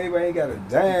poker table. I ain't got a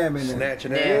dime in there.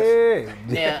 Snatching ass.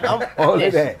 Now, all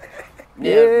of that.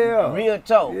 Now, real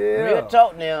talk. Yeah. Real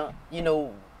talk. Now, you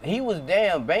know, he was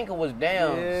down. Banker was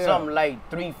down something like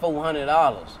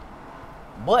 $300-400.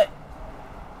 But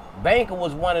Banker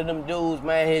was one of them dudes,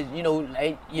 man.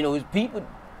 His people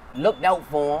looked out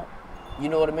for him. You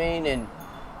know what I mean? And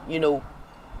you know,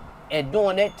 and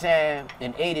during that time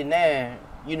in '89,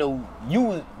 you know,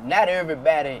 not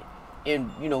everybody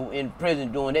in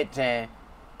prison during that time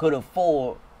could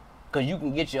afford, cause you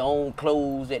can get your own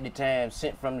clothes at the time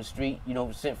sent from the street, you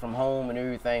know, sent from home and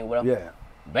everything, whatever. Yeah.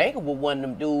 Banker was one of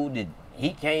them dudes that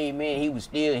he came in, he was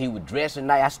dressing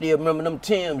nice. I still remember them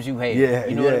Timbs you had. Yeah,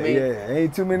 you know what I mean? Yeah,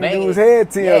 ain't too many dudes had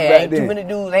Timbs back then. Ain't too many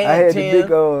dudes had I had Timbs.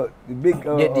 the big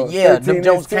them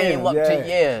Jones came up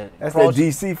to That's that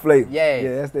DC flavor.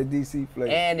 Yeah, that's that DC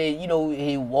flavor. And you know,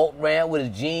 he walked around with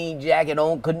his jean jacket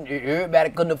on. Everybody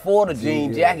couldn't afford a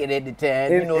jean jacket at the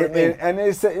time. You know what I mean? And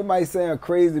it might sound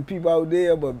crazy to people out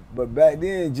there, but back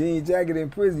then, jean jacket in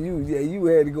prison, you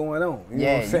had it going on. You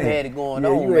know what I'm saying? You had it going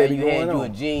on, man. You had you a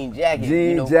jean jacket.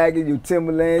 Jean jacket, your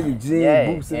Timberlands, your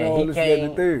jean boots, and all this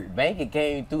and the third. Banker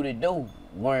came through the door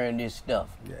wearing this stuff.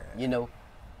 Yeah. You know,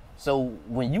 so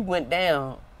when you went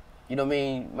down, you know what I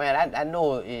mean, man, I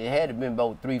know it had to been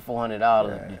about $300-400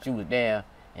 that you was down,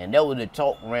 and that was the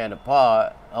talk around the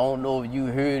pod. I don't know if you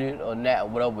heard it or not, or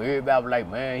whatever. Everybody was like,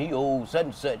 man, he owed such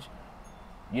and such,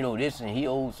 you know, this, and he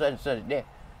owed such and such that.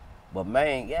 But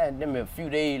man, goddamn, a few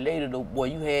days later, though, boy,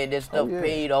 you had that stuff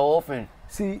paid off and.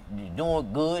 See, you're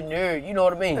doing good and there, you know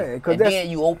what I mean? Yeah, and then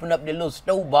you open up the little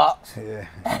stove box. Yeah.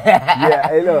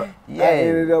 Hey, look. I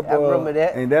ended up. I remember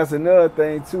that. And that's another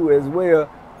thing too, as well.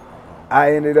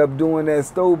 I ended up doing that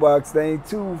stove box thing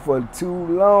too for too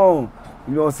long.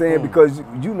 You know what I'm saying? Because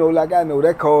you know, like I know,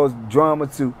 that caused drama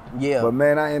too. Yeah. But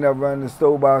man, I ended up running the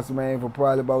stove box, man, for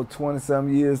probably about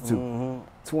 20-some years too.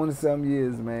 20-some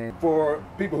years, man. For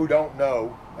people who don't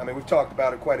know, I mean, we've talked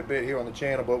about it quite a bit here on the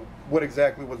channel, but what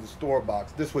exactly was the store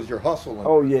box? This was your hustle.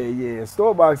 Oh, yeah.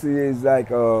 Store box is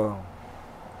like,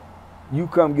 you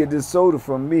come get this soda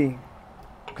from me,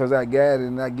 because I got it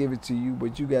and I give it to you,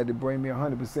 but you got to bring me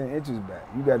 100% interest back.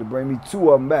 You got to bring me 2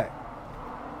 of them back.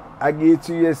 I give it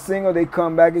to you as single, they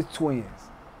come back as twins.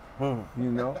 You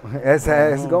know, that's how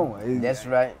it's going. That's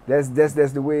right. That's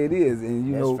the way it is, and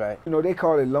you right. know, they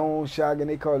call it loan shotgun,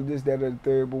 they call it this, that, or the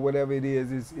third, but whatever it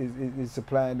is, it's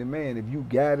supply and demand. If you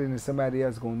got it and somebody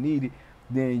else gonna need it,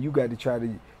 then you got to try to,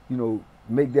 you know,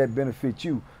 make that benefit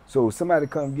you. So if somebody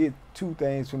come get 2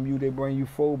 things from you, they bring you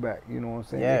 4 back. You know what I'm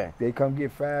saying? Yeah. They come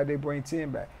get 5, they bring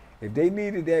 10 back. If they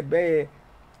need it that bad,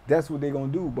 that's what they gonna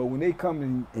do. But when they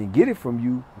come and get it from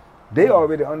you, they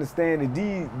already understand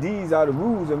that these are the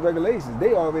rules and regulations.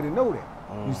 They already know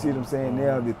that. You see what I'm saying?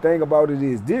 Now, the thing about it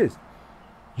is this.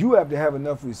 You have to have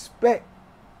enough respect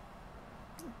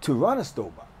to run a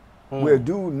store box. Where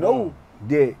dude know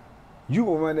that you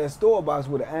gonna run that store box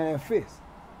with an iron fist.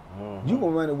 You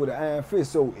gonna run it with an iron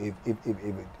fist. So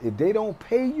if they don't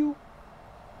pay you,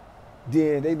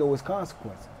 then they know it's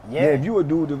consequences. Yeah. Now, if you a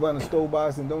dude to run a store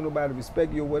box and don't nobody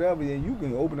respect you or whatever, then you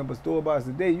can open up a store box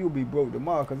today, you'll be broke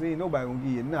tomorrow because ain't nobody gonna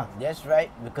give you nothing. That's right,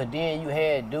 because then you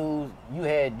had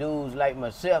dudes like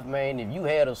myself, man. If you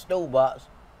had a store box,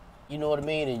 you know what I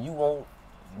mean, and you won't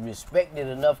respect it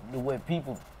enough to where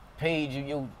people paid you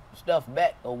your stuff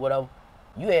back or whatever,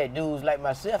 you had dudes like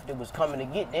myself that was coming to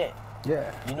get that.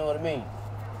 Yeah. You know what I mean?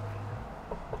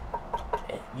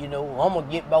 You know, I'm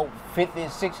gonna get about $50,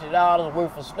 $60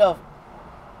 worth of stuff,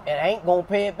 and I ain't gonna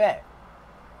pay it back.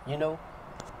 You know,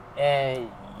 and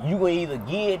you gonna either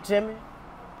give it to me,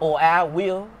 or I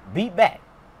will be back.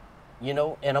 You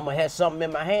know, and I'm gonna have something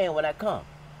in my hand when I come.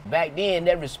 Back then,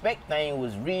 that respect thing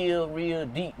was real, real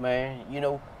deep, man. You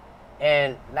know,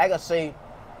 and like I say,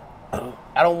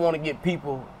 I don't want to get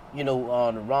people, you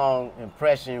know, the wrong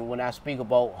impression when I speak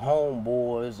about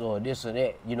homeboys or this or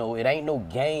that. You know, it ain't no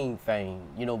gang thing,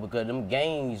 you know, because them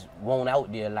gangs won't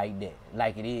out there like that,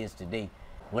 like it is today.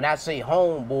 When I say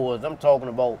homeboys, I'm talking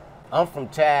about, I'm from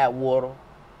Tidewater,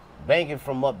 Banking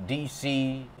from up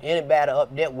DC, anybody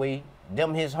up that way,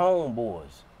 them his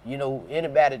homeboys. You know,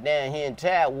 anybody down here in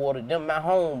Tidewater, them my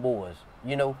homeboys,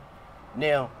 you know.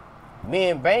 Now, me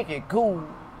and Banky cool,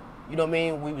 you know what I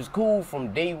mean? We was cool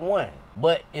from day one.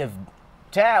 But if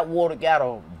Tidewater got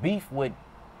a beef with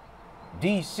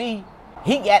DC,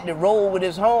 he got to roll with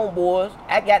his homeboys.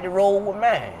 I got to roll with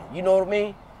mine. You know what I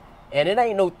mean? And it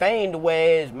ain't no thing to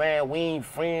where it's, man, we ain't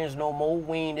friends no more,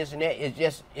 we ain't this and that. It's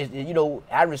just, you know,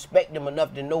 I respect them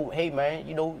enough to know, hey, man,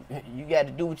 you know, you got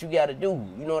to do what you got to do.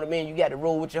 You know what I mean? You got to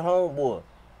roll with your homeboy.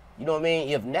 You know what I mean?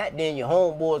 If not, then your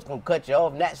homeboys gonna cut you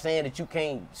off. Not saying that you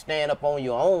can't stand up on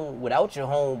your own without your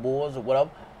homeboys or whatever.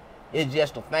 It's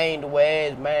just a thing to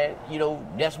where, man, you know,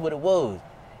 that's what it was.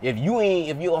 If your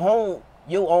own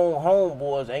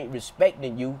homeboys ain't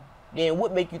respecting you, then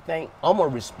what make you think I'm gonna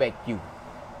respect you?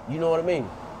 You know what I mean?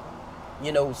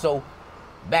 You know, so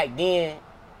back then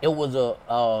it was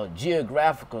a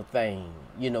geographical thing,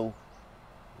 you know.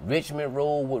 Richmond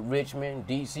rolled with Richmond,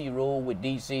 DC rolled with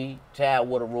DC,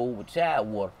 Tidewater rolled with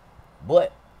Tidewater.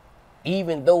 But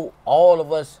even though all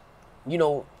of us, you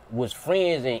know, was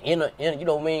friends and you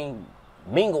know what I mean,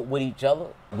 mingled with each other,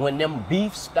 when them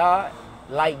beefs start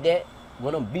like that,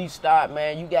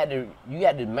 man, you got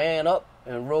to man up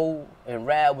and roll and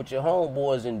ride with your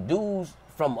homeboys. And dudes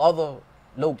from other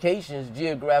locations,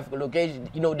 geographical locations,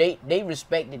 you know, they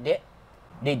respected that.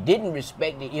 They didn't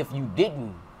respect it if you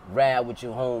didn't ride with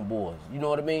your homeboys. You know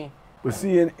what I mean? But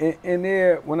see, in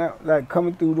there, when I like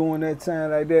coming through during that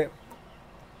time like that,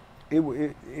 it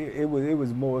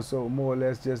was more or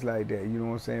less just like that. You know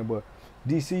what I'm saying? But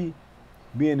DC,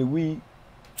 being the we,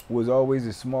 was always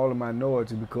a smaller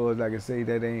minority because, like I say,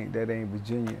 that ain't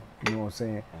Virginia. You know what I'm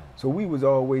saying? So we was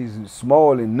always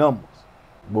small in numbers,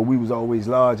 but we was always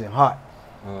large and hot.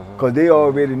 Cause they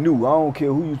already knew. I don't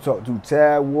care who you talk to,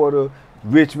 Tidewater,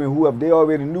 Richmond, whoever, they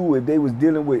already knew if they was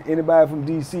dealing with anybody from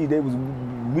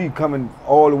DC, we coming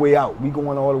all the way out. We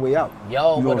going all the way out.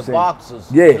 Yo, you know with the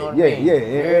boxers. Yeah, you know what I mean?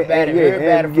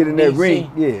 Everybody from get in that DC,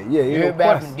 ring. Yeah.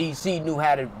 Everybody from DC knew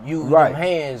how to use them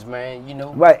hands, man. You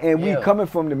know. Right, and we coming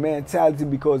from the mentality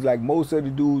because like most of the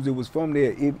dudes that was from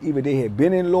there, either they had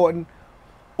been in Lawton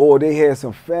or they had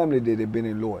some family that had been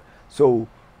in Lawton. So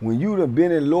when you done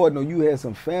been in Lawton or you had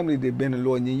some family that been in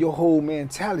Lawton, then your whole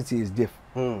mentality is different.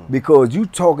 Because you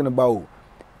talking about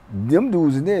them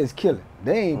dudes in there is killing.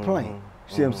 They ain't playing.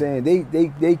 See what I'm saying?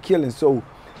 They killing. So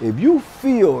if you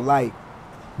feel like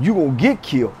you gonna get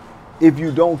killed, if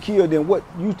you don't kill, then what?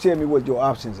 You tell me what your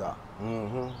options are.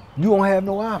 You don't have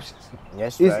no options.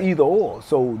 It's either or.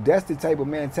 So that's the type of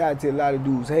mentality a lot of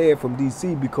dudes had from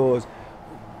DC because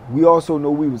we also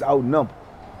know we was outnumbered.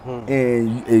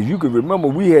 And as you can remember,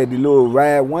 we had the little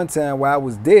ride one time while I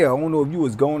was there. I don't know if you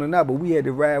was going or not, but we had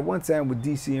the ride one time with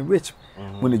DC and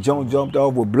Richmond when the joint jumped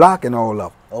off with Block and all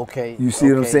of them. Okay. You see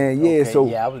what I'm saying? Yeah. Okay.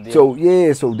 So I was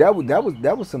there. So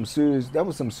that was some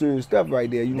serious stuff right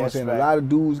there. You know what I'm saying? A lot of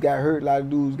dudes got hurt. A lot of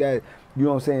dudes got, you know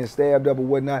what I'm saying, stabbed up or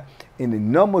whatnot. And the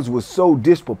numbers were so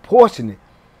disproportionate.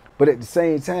 But at the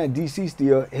same time, DC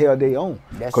still held their own.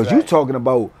 Because you talking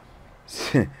about.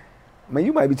 Man,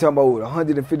 you might be talking about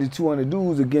 150, 200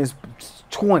 dudes against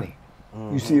 20.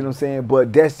 You see what I'm saying?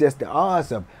 But that's just the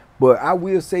odds of it. But I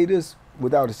will say this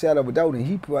without a shadow of a doubt, and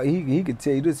he could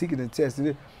tell you this, he can attest to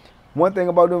this. One thing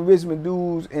about them Richmond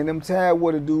dudes and them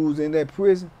Tidewater dudes in that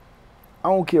prison, I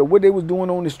don't care what they was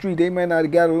doing on the street. They may not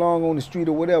have got along on the street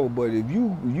or whatever, but if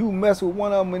you mess with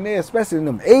one of them in there, especially in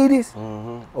them 80s,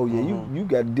 oh yeah, you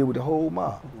got to deal with the whole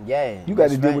mob. Yeah, you got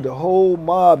to deal with the whole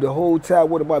mob, the whole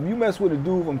Tidewater mob. You mess with a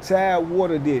dude from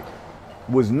Tidewater that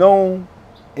was known,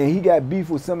 and he got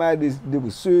beef with somebody that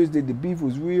was serious, that the beef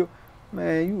was real,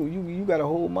 man, you got a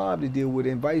whole mob to deal with,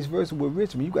 and vice versa with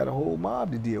Richmond, you got a whole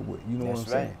mob to deal with. You know what I'm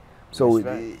saying? So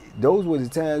those were the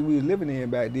times we were living in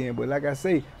back then. But like I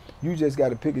say, you just got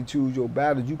to pick and choose your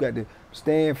battles. You got to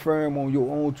stand firm on your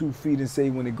own 2 feet and say,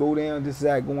 when it go down, this is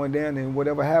how it going down, and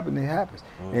whatever happens, it happens.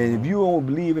 And if you don't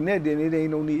believe in that, then it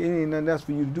ain't nothing else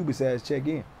for you to do besides check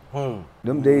in.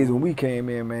 Them days when we came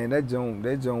in, man, that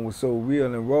joint was so real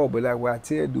and raw. But like what I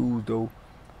tell dudes though,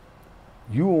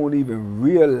 you won't even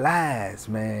realize,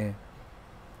 man,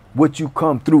 what you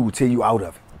come through till you out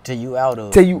of it. Till you out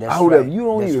of it. You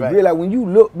don't even realize when you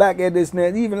look back at this now.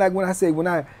 Even like when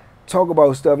I talk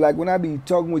about stuff, like when I be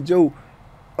talking with Joe,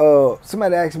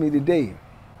 somebody asked me today,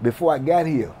 before I got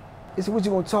here, they said, what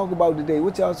you gonna talk about today?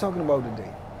 What y'all talking about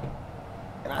today?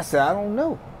 And I said, I don't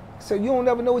know. I said, you don't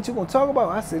never know what you gonna talk about?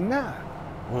 I said, nah.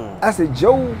 I said,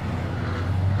 Joe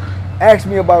asked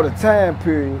me about a time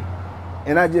period,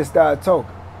 and I just started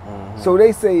talking. So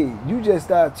they say, you just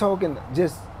started talking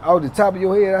just out the top of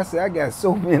your head. I said, I got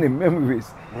so many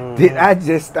memories that I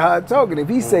just started talking. If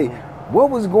he say, what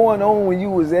was going on when you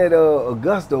was at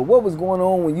Augusta? What was going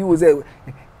on when you was at...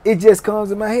 it just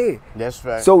comes in my head. That's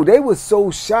right. So they were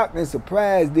so shocked and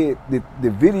surprised that the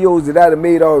videos that I'd have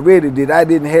made already, that I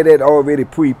didn't have that already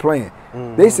pre-planned.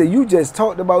 They said, you just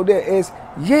talked about that as,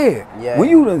 yeah. When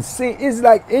you done see, it's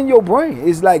like in your brain.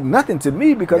 It's like nothing to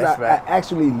me because I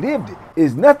actually lived it.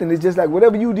 It's nothing. It's just like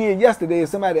whatever you did yesterday, if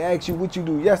somebody asks you what you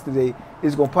do yesterday,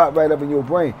 it's going to pop right up in your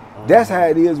brain. That's how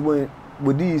it is with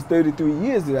these 33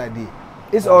 years that I did.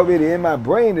 It's already in my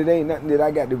brain. It ain't nothing that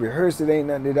I got to rehearse. It ain't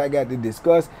nothing that I got to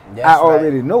discuss. I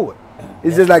already know it.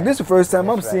 It's just like this the first time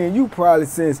I'm seeing you probably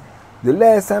since the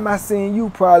last time I seen you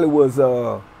probably was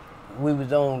we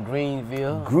was on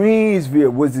Greenville.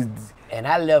 Greensville was it? And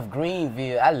I left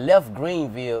Greenville. I left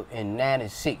Greenville in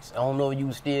 '96. I don't know if you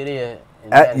were still there.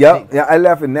 Yeah, I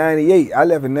left in '98. I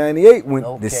left in '98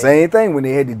 when the same thing when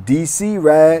they had the DC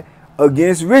ride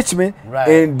against Richmond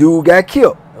and dude got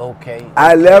killed.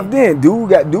 I left then.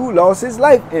 Dude lost his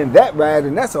life in that ride,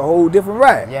 and that's a whole different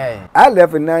ride. Yeah. I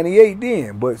left in '98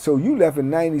 then, but so you left in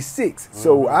 '96.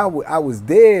 So I was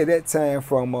there that time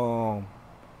from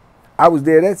I was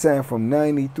there that time from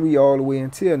 '93 all the way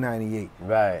until '98.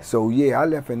 Right. So yeah, I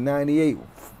left in '98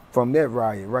 from that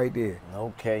riot right there.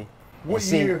 Okay. What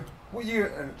year?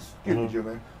 Excuse me,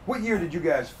 Juman. What year did you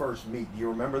guys first meet? Do you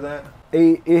remember that?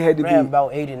 It had to be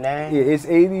about '89. Yeah, it's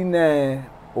 '89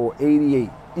 or '88.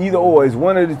 Either or, it's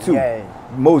one of the two. Yeah.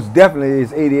 Most definitely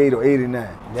it's '88 or '89.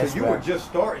 So you were just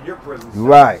starting your prison sentence.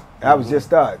 Right. I was just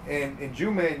starting. And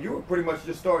Juman, you were pretty much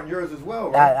just starting yours as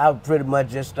well, right? I was pretty much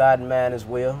just starting mine as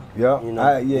well. Yeah. You know,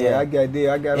 I got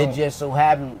there. It just so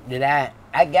happened that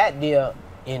I got there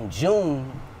in June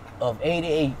of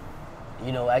 '88.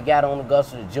 You know, I got on the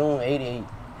Augusta in June '88.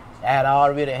 I had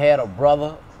already had a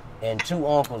brother and 2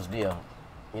 uncles there,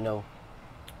 you know.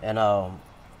 And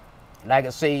like I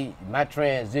say, my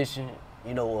transition,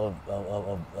 you know,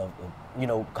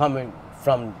 of coming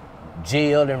from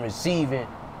jail and receiving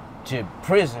to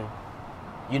prison,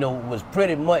 you know, was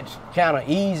pretty much kind of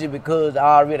easy because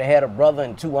I already had a brother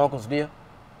and 2 uncles there,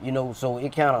 you know. So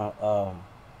it kind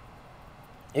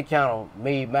of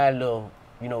made my little,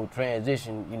 you know,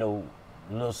 transition, you know,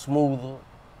 a little smoother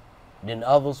than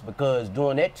others, because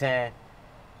during that time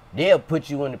they'll put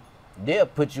you in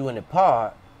the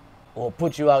park or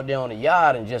put you out there on the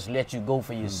yard and just let you go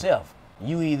for yourself.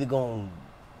 You either gonna,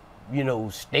 you know,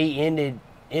 stay in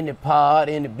the pod,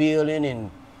 in the building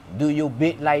and do your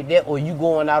bit like that, or you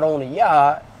going out on the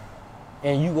yard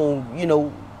and you gonna, you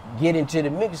know, get into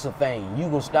the mix of things. You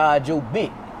gonna start your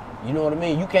bit. You know what I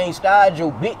mean? You can't start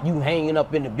your bit, you hanging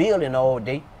up in the building all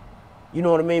day. You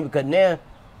know what I mean? Because now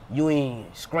you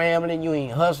ain't scrambling, you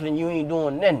ain't hustling, you ain't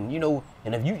doing nothing, you know.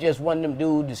 And if you just one of them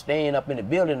dudes that's staying up in the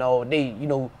building all day, you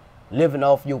know, living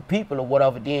off your people or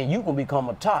whatever, then you can become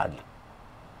a target.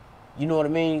 You know what I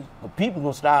mean? But people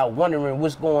gonna start wondering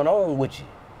what's going on with you.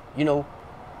 You know,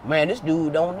 man, this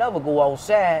dude don't never go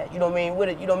outside, you know what I mean, with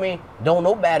it, you know what I mean? Don't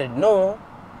nobody know him.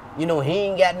 You know, he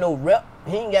ain't got no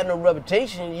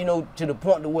reputation, you know, to the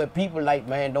point to where people like,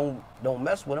 man, don't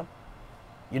mess with him.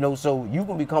 You know, so you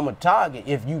can become a target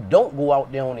if you don't go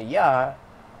out there on the yard,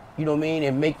 you know what I mean,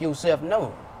 and make yourself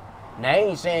known. Now, I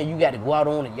ain't saying you got to go out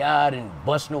on the yard and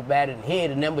bust nobody in the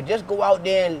head and them, but just go out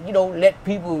there and, you know, let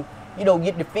people, you know,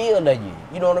 get the feel of you.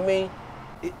 You know what I mean?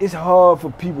 It's hard for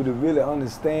people to really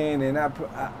understand, and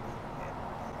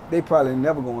they probably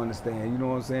never gonna understand, you know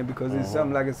what I'm saying? Because it's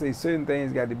something, like I say, certain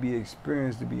things got to be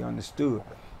experienced to be understood.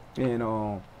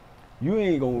 And you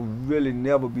ain't gonna really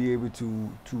never be able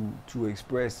to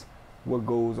express what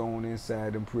goes on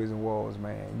inside them prison walls,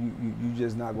 man. You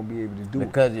just not gonna be able to do it.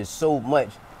 Because it's so much.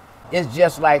 It's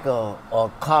just like a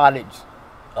college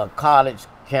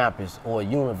campus or a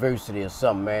university or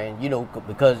something, man. You know,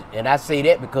 because, and I say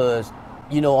that because,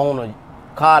 you know, on a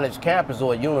college campus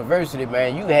or a university,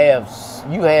 man, you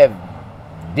have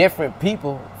different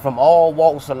people from all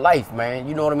walks of life, man.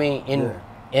 You know what I mean?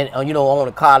 And you know, on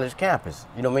a college campus,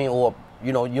 you know what I mean, or,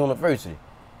 you know, university.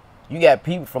 You got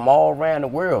people from all around the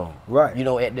world, right? You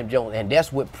know, at them joints, and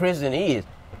that's what prison is.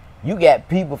 You got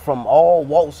people from all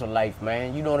walks of life,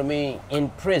 man. You know what I mean? In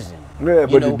prison. Yeah,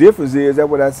 but the difference is, that's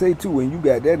what I say too, when you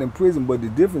got that in prison, but the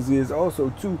difference is also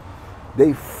too,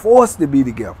 they forced to be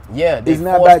together. Yeah, they it's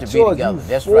not by choice. You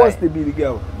that's forced right. to be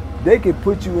together. They could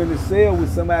put you in a cell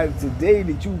with somebody today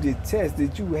that you detest,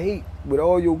 that you hate with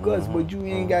all your guts, but you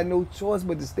ain't got no choice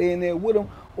but to stay in there with them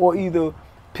or either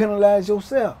penalize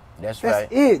yourself. That's right.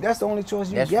 That's it. That's the only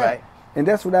choice you got. Right. And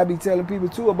that's what I be telling people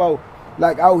too about,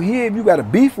 like out here, if you got a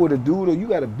beef with a dude or you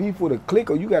got a beef with a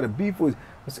clique or you got a beef with,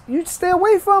 you stay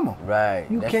away from them. Right.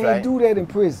 You can't do that in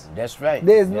prison. That's right.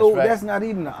 That's not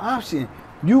even an option.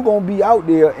 You gonna be out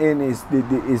there and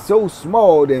it's so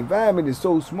small, the environment is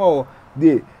so small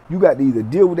that You got to either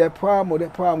deal with that problem or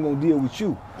that problem gonna deal with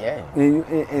you. Yeah.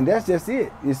 And that's just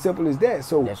it. It's simple as that.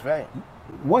 So that's right.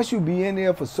 Once you be in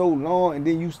there for so long and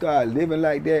then you start living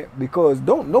like that, because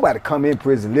don't nobody come in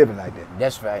prison living like that.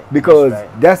 That's right. Because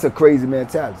that's a crazy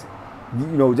mentality. You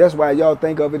know, that's why y'all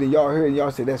think of it and y'all heard and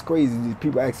y'all say that's crazy. These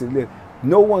people actually live.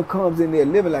 No one comes in there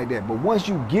living like that. But once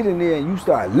you get in there and you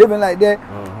start living like that,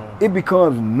 it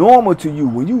becomes normal to you.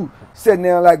 When you sitting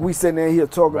there like we sitting there here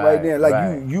talking right now,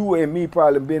 like you and me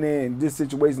probably been in this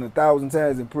situation 1,000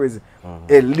 times in prison,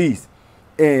 at least.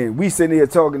 And we sitting here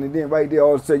talking, and then right there,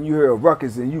 all of a sudden you hear a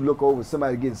ruckus, and you look over,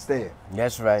 somebody getting stabbed.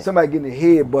 That's right. Somebody getting their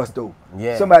head bust open.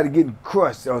 Yeah. Somebody getting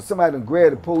crushed, or somebody done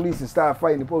grab the police and start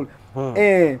fighting the police.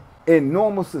 And in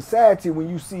normal society, when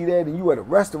you see that, and you at a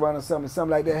restaurant or something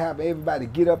like that happen, everybody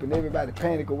get up and everybody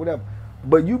panic or whatever.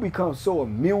 But you become so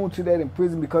immune to that in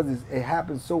prison because it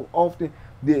happens so often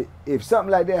that if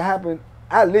something like that happened,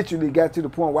 I literally got to the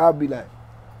point where I'd be like,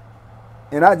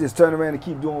 and I just turn around and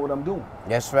keep doing what I'm doing.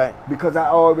 That's right. Because I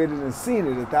already done seen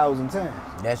it 1,000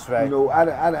 times. That's right. You know, I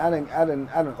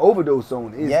done overdose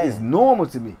on it. It's normal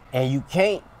to me. And you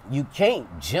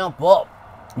can't jump up.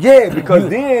 Yeah, because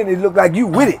then it look like you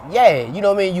with it. Yeah, you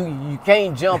know what I mean? You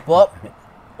can't jump up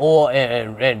or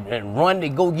and run to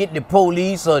go get the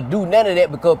police or do none of that,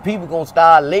 because people gonna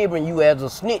start labeling you as a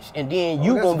snitch, and then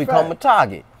you gonna become a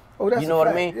target. Oh, that's you know what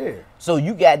I mean? Yeah. So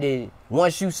you got to,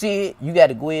 once you see it, you got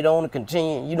to go ahead on and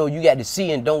continue. You know, you got to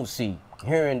see and don't see,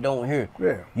 hear and don't hear.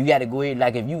 Yeah. You got to go ahead,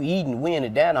 like if you eating, we in the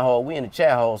dining hall, we in the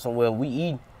chow hall somewhere, we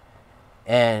eating,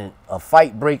 and a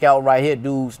fight break out right here,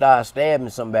 dude start stabbing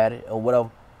somebody or whatever.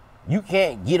 You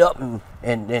can't get up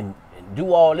and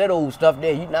do all that old stuff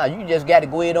there. You just got to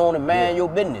go ahead on and mind your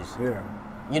business. Yeah.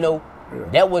 You know,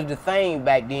 that was the thing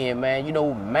back then, man. You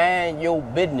know, mind your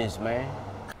business, man.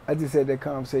 I just had that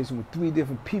conversation with 3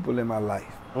 different people in my life.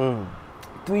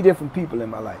 3 different people in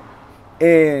my life.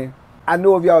 And I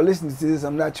know if y'all listening to this,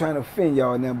 I'm not trying to offend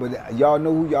y'all now, but y'all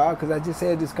know who y'all are because I just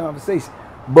had this conversation.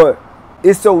 But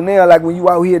it's so now, like when you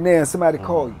out here now and somebody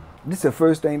call you, this is the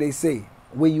first thing they say,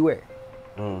 where you at?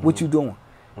 What you doing?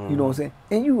 You know what I'm saying?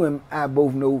 And you and I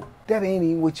both know that ain't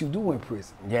even what you do in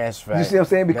prison. That's right. You see what I'm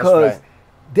saying? Because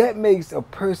that makes a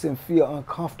person feel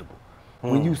uncomfortable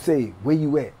when you say, where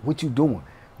you at? What you doing?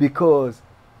 Because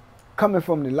coming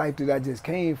from the life that I just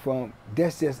came from,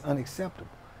 that's just unacceptable.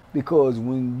 Because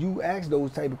when you ask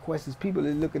those type of questions, people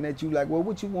are looking at you like, well,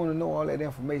 what you want to know all that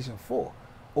information for?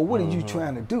 Or what are you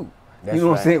trying to do? That's you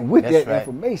know what I'm saying? With that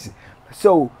information.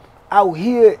 So out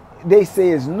here, they say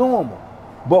it's normal.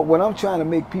 But what I'm trying to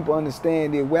make people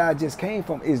understand is where I just came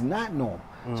from is not normal.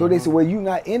 So they say, well, you're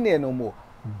not in there no more.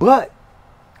 But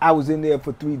I was in there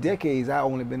for 3 decades. I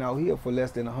only been out here for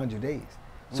less than 100 days.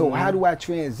 So how do I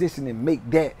transition and make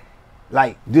that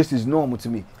like this is normal to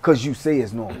me? Because you say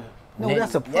it's normal. No,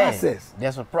 that's a process.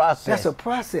 That's a process. That's a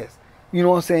process. You know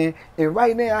what I'm saying? And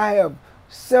right now I have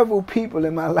several people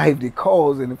in my life that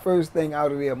calls, and the first thing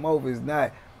out of their mouth is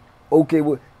not, okay,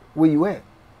 where you at?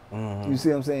 You see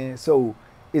what I'm saying? So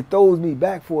it throws me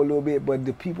back for a little bit, but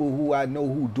the people who I know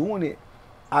who doing it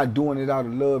are doing it out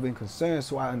of love and concern,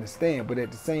 so I understand. But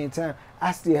at the same time,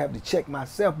 I still have to check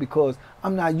myself because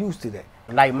I'm not used to that.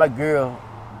 Like my girl,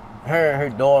 her and her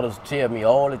daughters tell me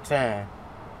all the time,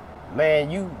 man,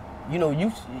 you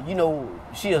know,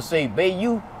 she'll say, babe,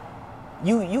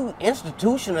 you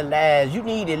institutionalized. You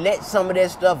need to let some of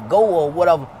that stuff go or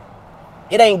whatever.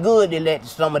 It ain't good to let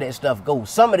some of that stuff go.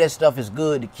 Some of that stuff is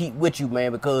good to keep with you,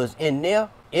 man, because in there,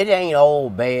 it ain't all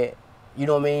bad. You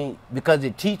know what I mean? Because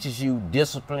it teaches you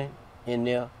discipline in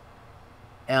there.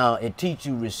 It teaches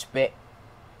you respect,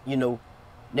 you know.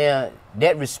 Now,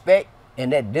 that respect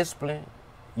and that discipline,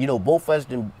 you know, both of us,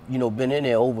 been in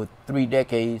there over 3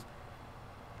 decades.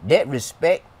 That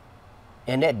respect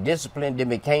and that discipline that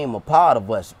became a part of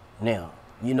us now,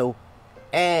 you know.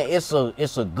 And it's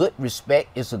a good respect,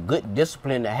 it's a good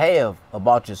discipline to have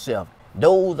about yourself.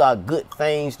 Those are good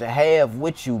things to have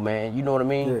with you, man. You know what I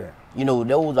mean? Yeah. You know,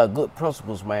 those are good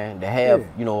principles, man, to have,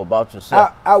 you know, about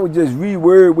yourself. I would just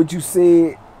reword what you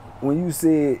said when you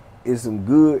said it's some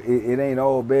good, it ain't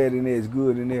all bad in there, it's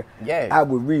good in there. Yeah. I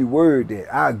would reword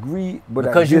that. I agree, but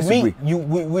because I disagree.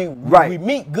 We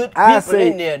meet good people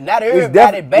in there. Not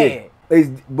everybody bad. Yeah,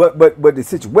 but the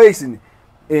situation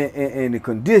and the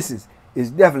conditions is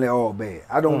definitely all bad.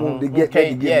 I don't want to get that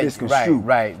to get misconstrued.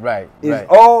 Right. It's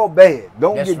all bad.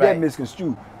 Don't get that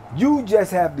misconstrued. You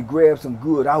just have to grab some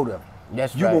good out of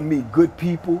it. You're going to meet good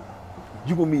people.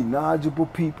 You're going to meet knowledgeable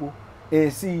people.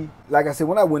 And see, like I said,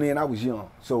 when I went in, I was young.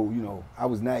 So, you know, I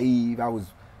was naive. I was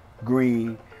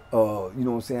green. You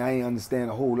know what I'm saying? I ain't understand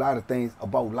a whole lot of things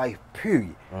about life,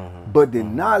 period. But the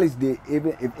knowledge that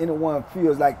even if anyone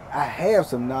feels like I have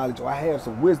some knowledge or I have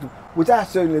some wisdom, which I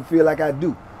certainly feel like I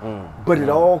do, but it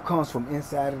all comes from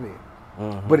inside of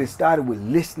there. But it started with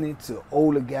listening to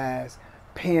older guys,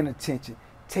 paying attention,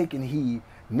 taking heed,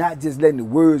 not just letting the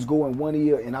words go in one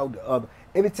ear and out the other.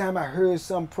 Every time I heard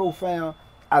something profound,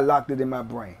 I locked it in my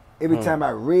brain. Every time I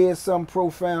read something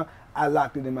profound, I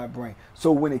locked it in my brain.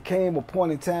 So when it came a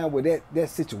point in time where that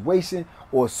situation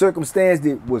or circumstance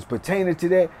that was pertaining to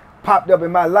that popped up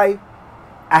in my life,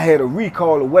 I had a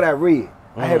recall of what I read.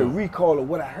 I had a recall of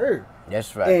what I heard.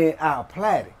 That's right. And I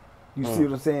applied it. You see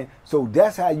what I'm saying? So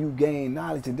that's how you gain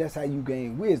knowledge and that's how you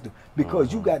gain wisdom.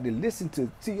 Because you got to listen to,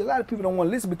 see, a lot of people don't want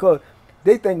to listen because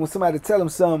they think when somebody tell them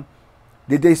something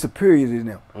that they superior to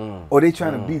them, or they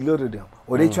trying to belittle them,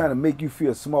 or they trying to make you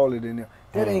feel smaller than them.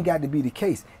 That ain't got to be the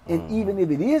case. And even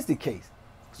if it is the case,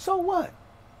 so what?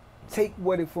 Take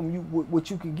what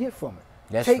you can get from it.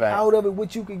 That's take right. out of it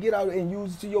what you can get out of it and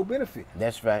use it to your benefit.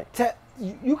 That's right.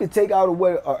 You can take out of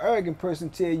what an arrogant person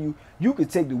tell you. You could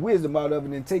take the wisdom out of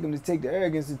it and take them to take the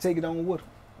arrogance and take it on with them.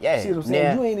 Yeah. See what I'm saying?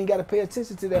 Yeah. You ain't even got to pay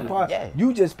attention to that part. Yeah.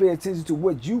 You just pay attention to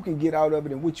what you can get out of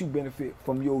it and what you benefit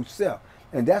from yourself.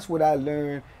 And that's what I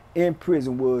learned in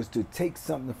prison was to take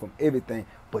something from everything,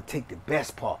 but take the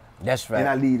best part. That's right. And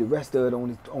I leave the rest of it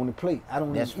on the plate. I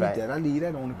don't even eat right. that. I leave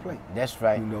that on the plate. That's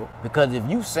right. You know? Because if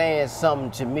you saying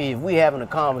something to me, if we having a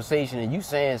conversation and you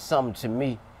saying something to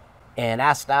me, and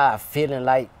I start feeling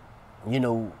like, you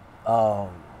know,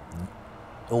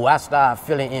 or I start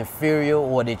feeling inferior,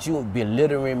 or that you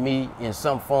belittling me in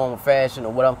some form or fashion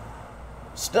or whatever,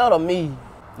 instead of me,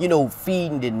 you know,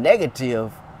 feeding the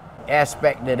negative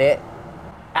aspect of that,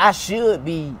 I should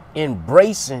be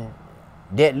embracing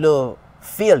that little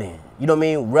feeling, you know what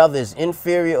I mean, whether it's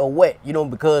inferior or what, you know,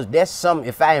 because that's something,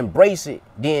 if I embrace it,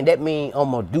 then that means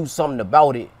I'm going to do something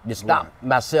about it to stop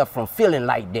myself from feeling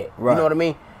like that, you know what I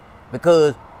mean?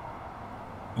 Because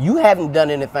you haven't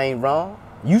done anything wrong.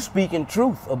 You speaking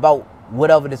truth about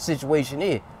whatever the situation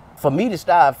is. For me to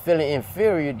start feeling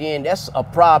inferior, then that's a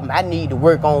problem I need to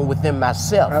work on within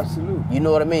myself. Absolutely. You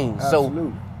know what I mean?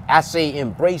 Absolutely. So I say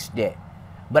embrace that.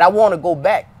 But I want to go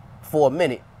back for a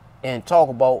minute and talk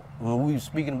about when we were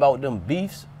speaking about them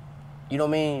beefs, you know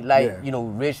what I mean? Like, you know,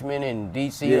 Richmond and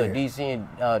D.C. or D.C. and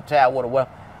Tidewater. Well,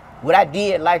 what I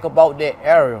did like about that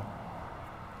area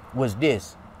was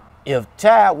this. If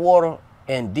Tidewater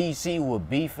and D.C. were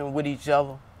beefing with each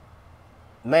other,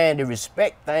 man, the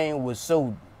respect thing was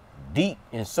so deep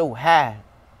and so high,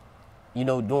 you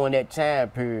know, during that time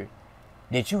period,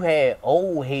 that you had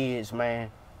old heads,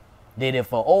 man, that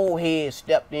if an old head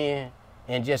stepped in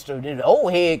and just, the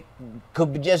old head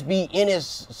could just be in his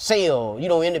cell, you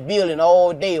know, in the building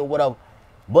all day or whatever,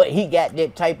 but he got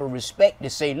that type of respect to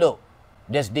say, look,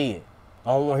 that's dead. I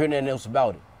don't want to hear nothing else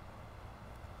about it.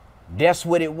 That's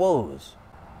what it was.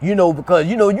 You know, because,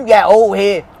 you know, you got old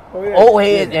heads,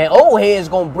 and old heads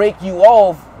gonna break you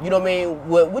off, you know what I mean?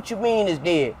 What you mean is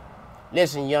dead?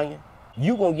 Listen, youngin',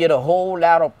 you gonna get a whole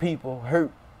lot of people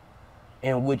hurt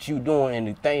in what you doing and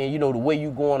the thing, you know, the way you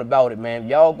going about it, man.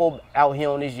 Y'all go out here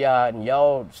on this yard and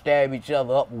y'all stab each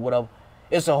other up or whatever,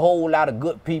 it's a whole lot of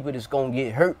good people that's gonna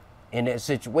get hurt in that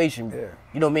situation. Yeah.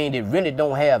 You know what I mean? That really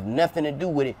don't have nothing to do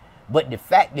with it. But the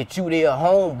fact that you their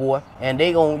homeboy and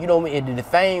they gon', you know what I mean? The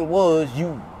thing was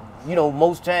you know,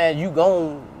 most times you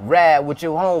gon' ride with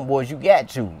your homeboys, you got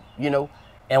to, you know.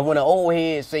 And when an old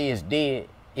head say it's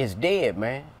dead,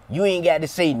 man. You ain't got to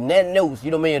say nothing else,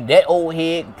 you know what I mean? That old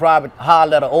head could probably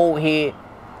holler at an old head.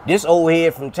 This old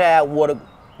head from Tidewater,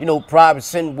 you know, probably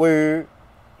send word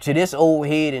to this old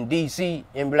head in D.C.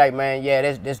 and be like, man, yeah,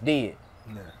 that's dead.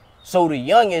 Yeah. So the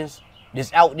youngins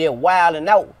that's out there wilding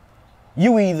out,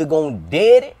 you either gonna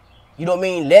dead it, you know what I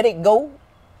mean, let it go,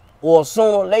 or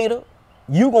sooner or later,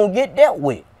 you gonna get dealt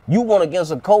with. You went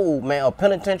against a code, man, a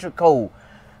penitentiary code.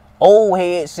 Old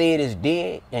head said it's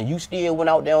dead, and you still went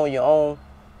out there on your own,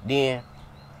 then,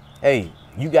 hey,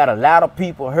 you got a lot of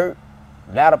people hurt,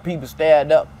 a lot of people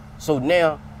stabbed up, so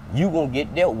now you gonna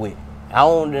get dealt with. I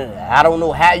don't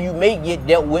know how you may get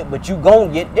dealt with, but you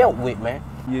gonna get dealt with, man.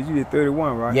 Yeah, you did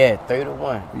 31, right? Yeah,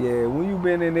 31. Yeah, when you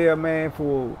been in there, man,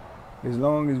 for as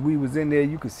long as we was in there,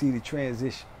 you could see the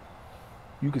transition.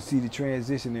 You could see the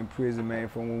transition in prison, man,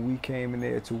 from when we came in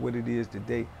there to what it is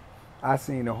today. I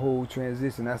seen the whole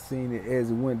transition. I seen it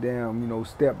as it went down, you know,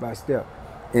 step by step.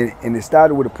 And it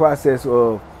started with a process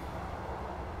of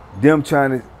them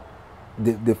trying to,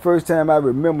 the first time I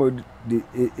remember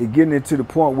it getting into the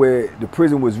point where the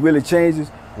prison was really changing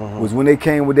was when they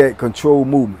came with that control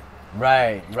movement.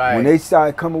 Right. When they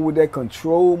started coming with that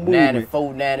control movement.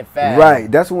 94, 95.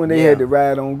 Right. That's when they had the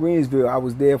ride on Greensville. I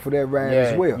was there for that ride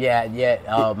as well.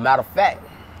 Yeah. Matter of fact,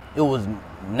 it was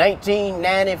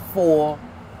 1994,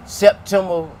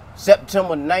 September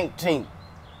 19th.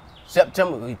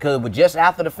 Because it was just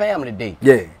after the family day.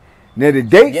 Yeah. Now the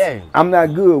dates, I'm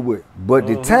not good with. But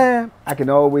the time, I can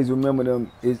always remember them.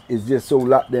 It's just so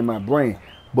locked in my brain.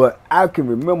 But I can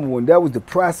remember when that was the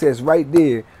process right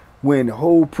there when the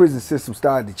whole prison system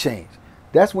started to change.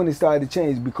 That's when it started to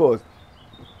change because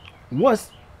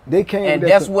once they came... And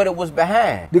that's what it was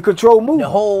behind. The control movement. The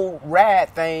whole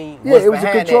ride thing was it was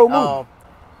a control movement.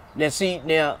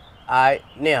 Now,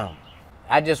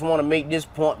 I just want to make this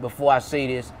point before I say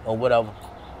this or whatever.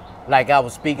 Like I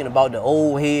was speaking about the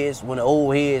old heads. When the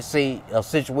old heads say a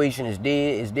situation is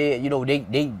dead, it's dead. You know,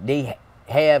 they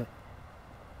have...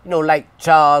 You know, like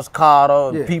Charles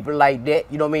Carter and people like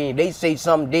that. You know what I mean? They say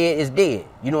something dead is dead.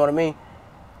 You know what I mean?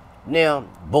 Now,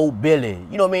 Bo Billy.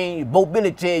 You know what I mean? Bo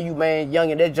Billy tell you, man,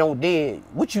 youngin', that junk dead.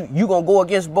 What you gonna go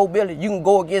against Bo Billy? You can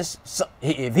go against...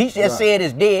 If he just said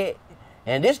it's dead,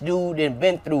 and this dude done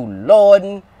been through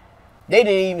Lorden, they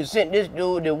didn't even send this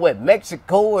dude to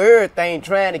Mexico, everything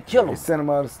trying to kill him. They sent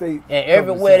him out of state. And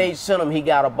everywhere they sent him, he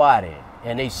got a body.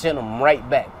 And they sent him right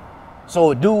back.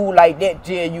 So a dude like that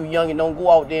tell you, youngin', don't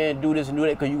go out there and do this and do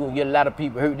that because you're going to get a lot of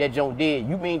people hurt. That junk dead.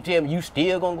 You mean tell me you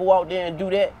still going to go out there and do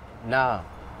that? Nah,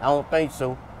 I don't think so.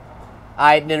 All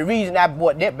right, then the reason I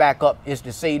brought that back up is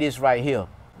to say this right here.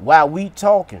 While we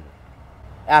talking,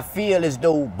 I feel as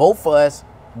though both of us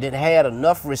that had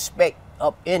enough respect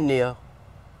up in there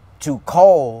to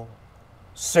call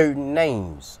certain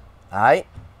names. All right?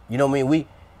 You know what I mean?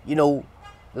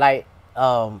 Like,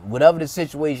 whatever the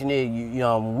situation is, you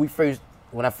know,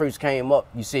 when I first came up,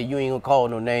 you said you ain't gonna call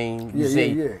no name.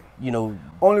 You know.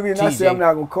 Only reason I say I'm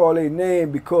not gonna call their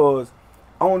name because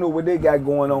I don't know what they got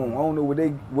going on. I don't know what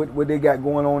they got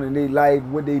going on in their life,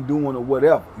 what they doing or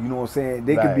whatever. You know what I'm saying?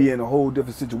 They could be in a whole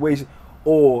different situation,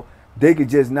 or they could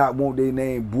just not want their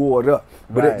name brought up.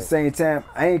 But at the same time,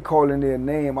 I ain't calling their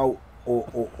name out,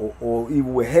 or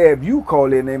even would have you call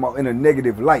their name out in a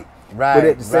negative light. Right. But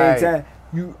at the same time,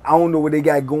 I don't know what they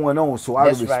got going on, so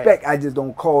out of respect, I just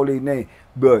don't call their name.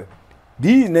 But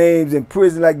these names in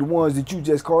prison, like the ones that you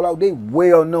just called out, they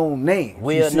well-known names.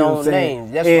 Well-known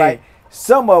names. That's right.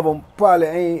 Some of them probably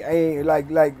ain't like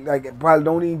probably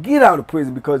don't even get out of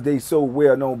prison because they so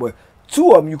well-known. But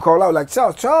two of them you call out, like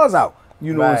Charles out.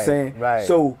 You know what I'm saying? Right.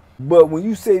 So, but when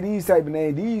you say these type of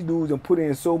names, these dudes done put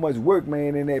in so much work,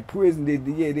 man, in that prison.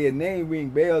 Their name ring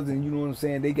bells, and you know what I'm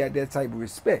saying? They got that type of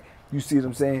respect. You see what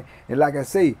I'm saying? And like I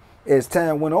say, as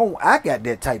time went on, I got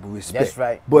that type of respect. That's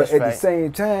right. But at the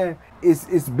same time,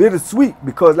 it's bittersweet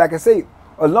because, like I say,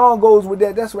 along goes with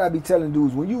that. That's what I be telling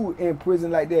dudes. When you in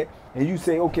prison like that, and you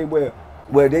say, okay,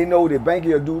 well, they know that Banky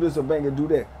will do this or Banky will do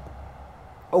that.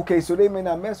 Okay, so they may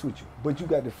not mess with you, but you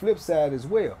got the flip side as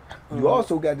well. You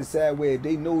also got the side where if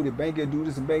they know that Banky will do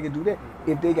this and Banky will do that,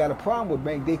 if they got a problem with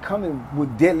Banky, they coming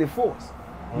with deadly force.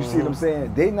 You see what I'm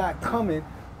saying? They not coming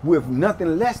with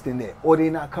nothing less than that, or they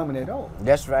not coming at all.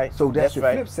 That's right. So that's the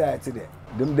flip side to that.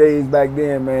 Them days back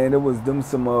then, man, there was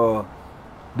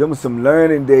some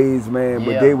learning days, man.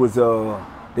 But they was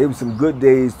some good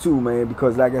days too, man.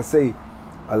 Because like I say,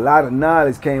 a lot of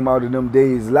knowledge came out of them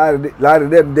days. A lot of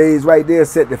them days right there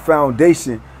set the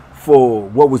foundation for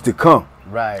what was to come.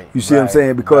 Right. You see what I'm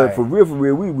saying? Because for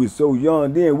real, we were so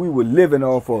young then. We were living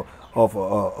off of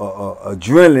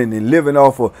adrenaline and living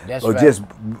off of just,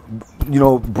 you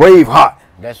know, Braveheart.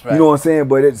 That's right. You know what I'm saying?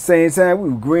 But at the same time, we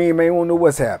were green, man. We don't know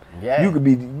what's happening. Yeah. You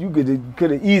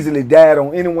could have easily died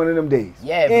on any one of them days.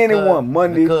 Yeah. Anyone,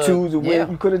 Monday, Tuesday, Wednesday,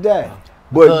 you could have died.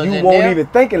 But you won't even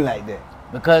thinking like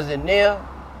that. Because in there,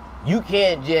 you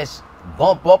can't just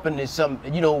bump up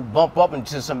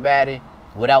into somebody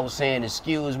without saying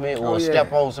excuse me or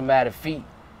step on somebody's feet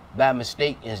by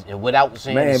mistake and without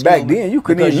saying excuse back me. then you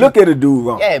couldn't even look at a dude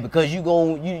wrong. Yeah, because you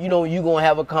gonna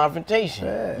have a confrontation.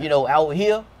 Yeah. You know, out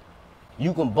here,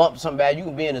 you can bump somebody, you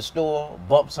can be in a store,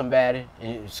 bump somebody,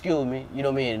 and excuse me, you know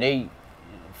what I mean, and they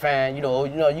fine, you know,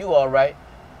 you all right.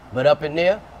 But up in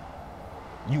there,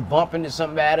 you bump into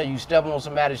somebody, you step on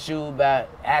somebody's shoe by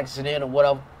accident or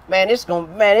whatever, man,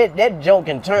 that joke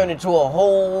can turn into a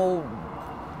whole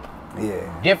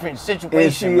different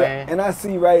situation, man. And I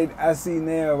see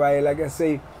now, right, like I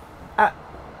say,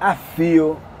 I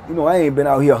feel, you know, I ain't been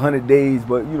out here 100 days,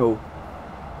 but, you know,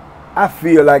 I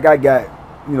feel like I got,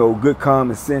 you know, good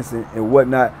common sense and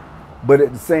whatnot. But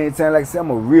at the same time, like I said,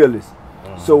 I'm a realist.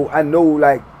 So I know,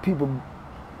 like, people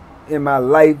in my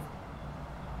life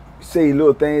say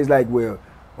little things like, well,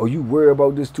 or you worry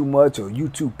about this too much, or you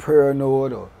too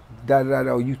paranoid, or da da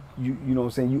da. You know what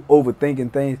I'm saying? You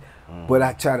overthinking things, but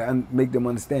I try to make them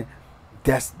understand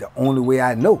that's the only way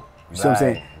I know. You see what I'm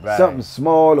saying? Right. Something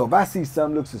small, or if I see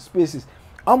something look suspicious,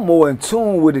 I'm more in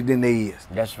tune with it than they is.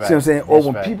 That's right. See what I'm saying?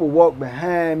 Or when people walk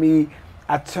behind me,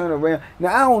 I turn around.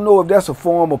 Now, I don't know if that's a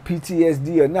form of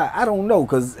PTSD or not. I don't know,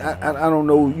 because I don't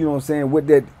know, you know what I'm saying, what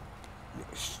that,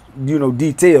 you know,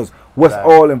 details, what's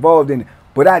all involved in it.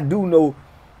 But I do know,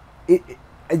 it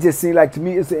just seems like to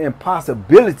me it's an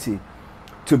impossibility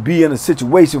to be in a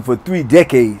situation for 3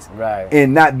 decades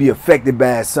and not be affected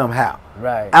by it somehow.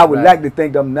 I would like to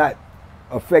think I'm not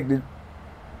affected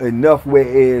enough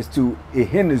whereas it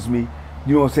hinders me,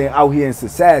 you know what I'm saying, out here in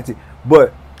society.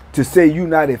 But to say you're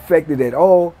not affected at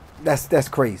all, that's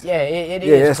crazy. Yeah, it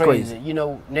is crazy. You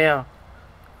know, now,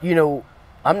 you know,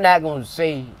 I'm not gonna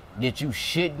say that you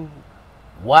shouldn't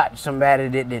watch somebody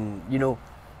that didn't, you know,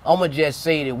 I'm gonna just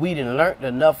say that we done learned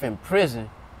enough in prison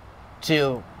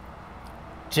till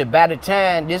by the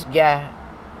time this guy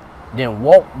then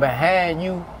walk behind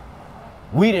you,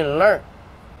 we done learned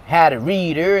how to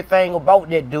read everything about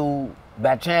that dude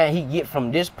by the time he get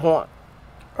from this point.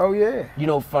 Oh yeah. You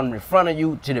know, from the front of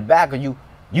you to the back of you,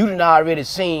 you done already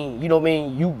seen, you know what I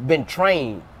mean, you've been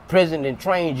trained, prison and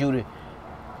trained you to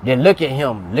then look at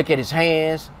him, look at his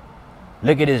hands,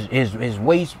 look at his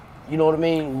waist, you know what I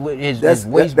mean, with his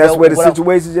waist that's belt, where the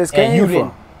situation just came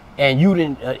from. And you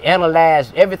didn't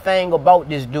analyze everything about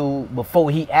this dude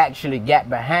before he actually got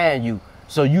behind you,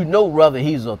 so you know whether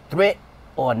he's a threat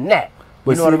or not.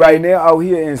 But see, right now out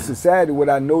here in society, what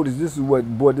I noticed, this is what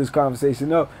brought this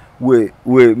conversation up with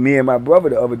me and my brother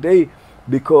the other day,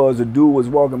 because a dude was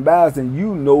walking by us, and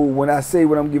you know when I say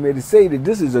what I'm getting ready to say, that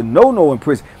this is a no-no in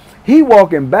prison. He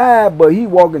walking by, but he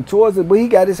walking towards us, but he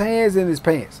got his hands in his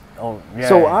pants. Oh, yeah.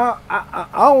 So I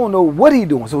don't know what he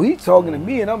doing. So he's talking to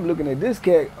me, and I'm looking at this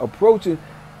cat approaching,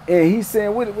 and he's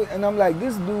saying, what, and I'm like,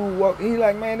 this dude walk. He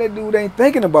like, man, that dude ain't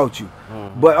thinking about you,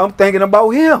 but I'm thinking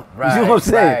about him. Right, you know what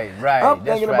I'm saying? Right. I'm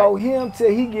thinking about him till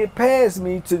he get past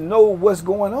me to know what's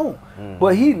going on.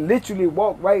 But he literally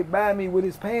walked right by me with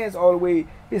his pants all the way,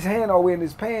 his hand all the way in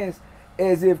his pants,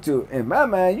 as if to, in my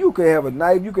mind, you could have a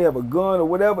knife, you could have a gun or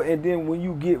whatever, and then when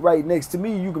you get right next to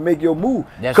me, you can make your move.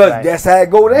 Because that's how it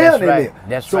go down in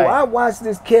there. So I watched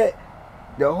this cat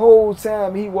the whole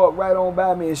time. He walked right on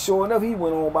by me, and sure enough, he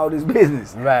went on about his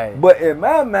business. But in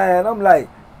my mind, I'm like,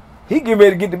 he getting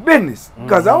ready to get the business.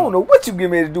 Because I don't know what you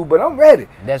getting ready to do, but I'm ready.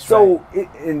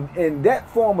 And that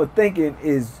form of thinking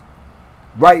is,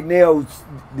 right now,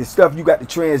 the stuff you got to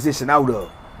transition out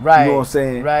of. You know what I'm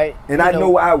saying? And I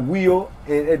know I will,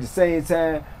 and at the same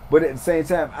time, but at the same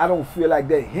time, I don't feel like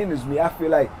that hinders me. I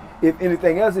feel like, if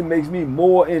anything else, it makes me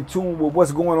more in tune with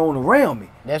what's going on around me.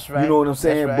 You know what I'm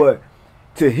saying? But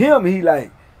to him, he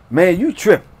like, man, you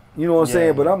tripping. You know what I'm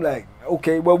saying? But I'm like,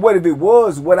 okay, well, what if it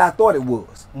was what I thought it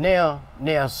was? Now,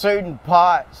 certain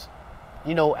parts,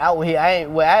 you know, out here,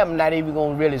 I'm not even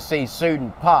gonna really say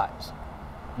certain parts.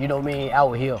 You know what I mean?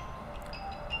 Out here,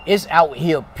 it's out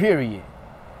here, period.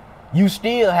 You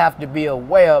still have to be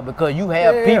aware, because you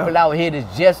have people out here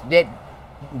that's just that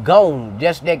gone,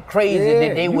 just that crazy,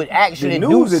 that they would actually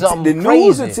do something crazy. The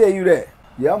news will tell you that.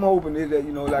 Yeah, I'm hoping that,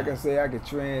 you know, like I say, I can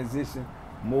transition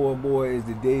more and more as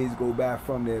the days go by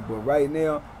from that. But right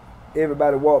now,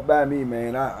 everybody walk by me,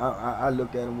 man, I look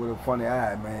at them with a funny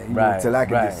eye, man, you know, until I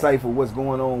can decipher what's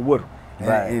going on with them.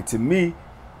 And to me,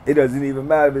 it doesn't even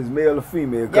matter if it's male or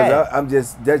female,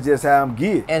 because that's just how I'm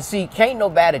geared. And see, can't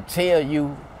nobody tell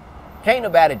you,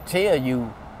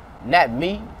 not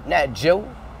me, not Joe,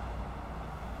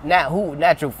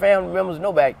 not your family members,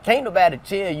 nobody. Can't nobody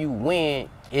tell you when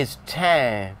it's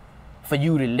time for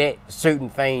you to let certain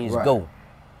things go.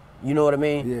 You know what I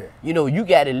mean? Yeah. You know, you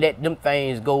got to let them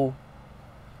things go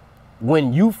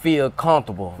when you feel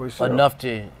comfortable enough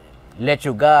to let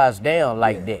your guards down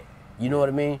like that. You know what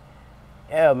I mean?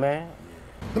 Yeah, man.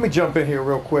 Let me jump in here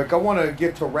real quick. I want to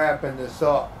get to wrapping this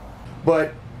up.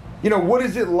 But, you know, what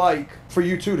is it like for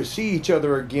you two to see each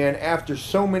other again after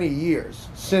so many years?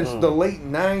 Since the late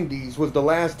 90s was the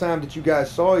last time that you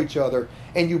guys saw each other,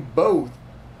 and you both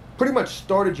pretty much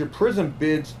started your prison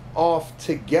bids off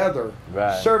together,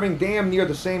 serving damn near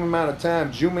the same amount of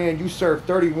time. Juman, you served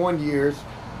 31 years.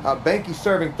 Banky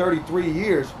serving 33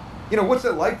 years. You know, what's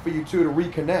it like for you two to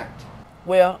reconnect?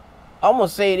 Well, I'm going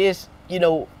to say this, you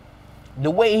know,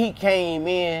 the way he came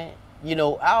in, you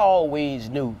know, I always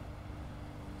knew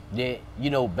that, you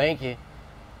know, Banky,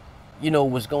 you know,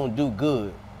 was going to do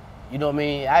good. You know what I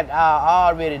mean? I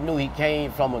already knew he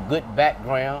came from a good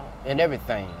background and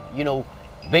everything, you know,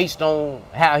 based on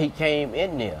how he came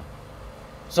in there.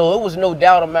 So it was no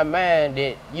doubt in my mind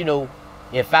that, you know,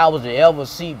 if I was to ever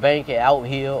see Banky out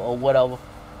here or whatever,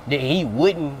 that he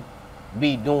wouldn't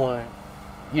be doing,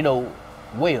 you know,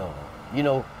 well. You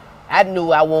know, I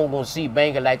knew I wasn't gonna see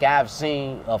Banky like I've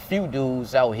seen a few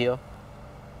dudes out here,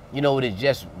 you know, that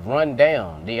just run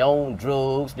down. They own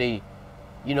drugs, they,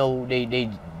 you know, they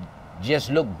just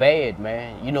look bad,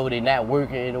 man. You know, they not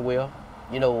working anywhere.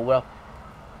 You know, well,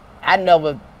 I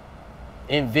never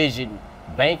envisioned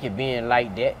Banky being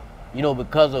like that, you know,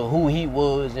 because of who he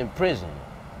was in prison.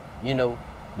 You know,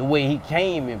 the way he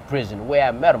came in prison, the way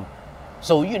I met him.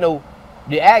 So, you know,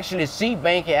 to actually see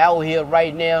Banky out here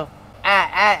right now,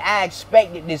 I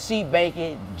expected to see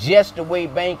Banky just the way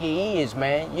Banky is,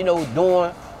 man. You know,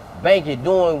 Banky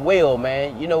doing well,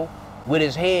 man. You know, with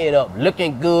his head up,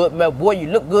 looking good, man. Boy,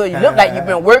 you look good. You look like you've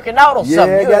been working out or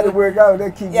something. Yeah, got to work out.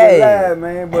 That keeps you alive,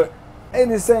 man. But ain't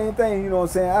the same thing, you know what I'm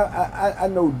saying? I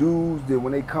know dudes that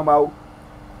when they come out,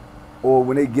 or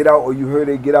when they get out, or you heard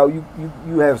they get out,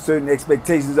 you have certain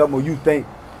expectations of them, or you think,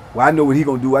 well, I know what he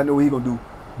gonna do. I know what he gonna do.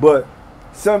 But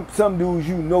some dudes,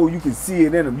 you know, you can see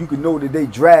it in them. You can know that they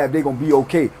drive, they gonna be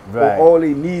okay. Right. Or all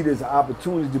they need is an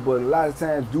opportunity. But a lot of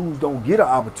times, dudes don't get an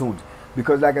opportunity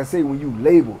because, like I say, when you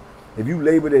label, if you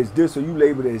label as this or you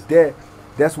label as that,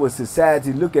 that's what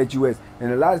society look at you as.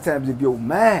 And a lot of times, if your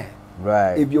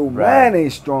mind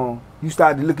ain't strong, you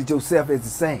start to look at yourself as the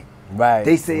same. Right.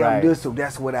 They say I'm this, so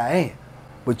that's what I am.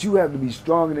 But you have to be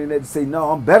stronger than that to say,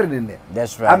 no, I'm better than that.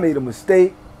 That's right. I made a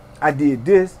mistake. I did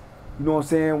this. You know what I'm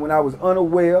saying? When I was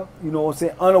unaware, you know what I'm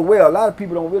saying? Unaware. A lot of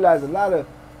people don't realize a lot of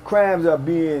crimes are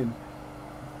being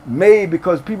made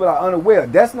because people are unaware.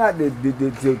 That's not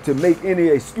to make any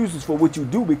excuses for what you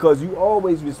do, because you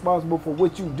always responsible for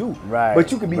what you do. Right.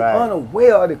 But you can be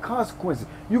unaware of the consequences.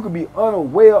 You can be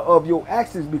unaware of your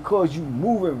actions because you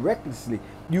moving recklessly.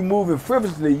 You moving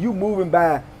frivolously. You moving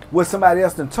by what somebody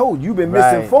else done told you. You've been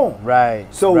misinformed.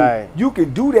 So you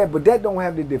can do that, but that don't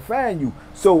have to define you.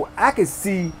 So I can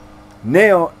see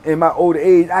now in my older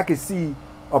age, I can see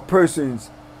a person's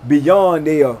beyond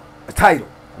their title.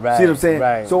 See what I'm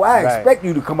saying? So I expect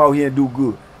you to come out here and do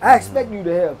good. I expect you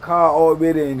to have a car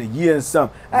already in a year and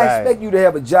something. I expect you to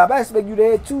have a job. I expect you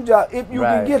to have 2 jobs if you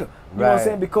can get them. You know what I'm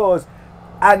saying? Because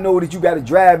I know that you got a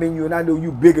drive in you, and I know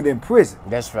you bigger than prison.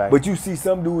 That's right. But you see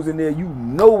some dudes in there, you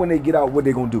know when they get out what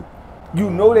they gonna do. You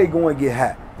know they gonna get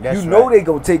high. You know they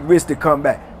gonna take risks to come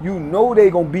back. You know they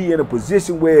gonna be in a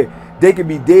position where they could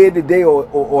be dead today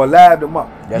or alive tomorrow.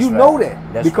 You know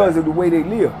that because of the way they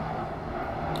live.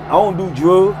 I don't do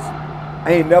drugs.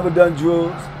 I ain't never done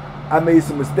drugs. I made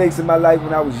some mistakes in my life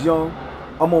when I was young.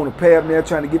 I'm on a path now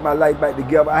trying to get my life back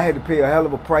together. I had to pay a hell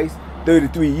of a price,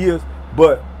 33 years,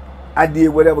 but I did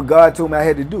whatever God told me I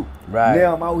had to do.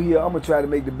 Now I'm out here, I'm gonna try to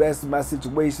make the best of my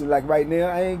situation. Like right now,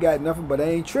 I ain't got nothing, but I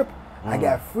ain't tripping. I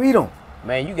got freedom.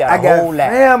 Man, you got a whole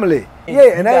lot. Family. Yeah,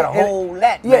 and I got a whole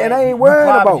lot. Yeah, and I ain't worried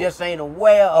about. You probably just ain't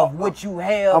aware of what you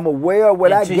have. I'm aware of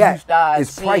what I got.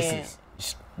 It's priceless.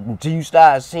 Until you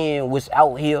start seeing what's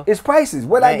out here. It's priceless.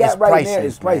 What I got right now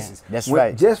is priceless. That's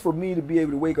right. Just for me to be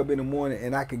able to wake up in the morning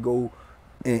and I could go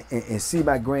and see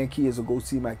my grandkids or go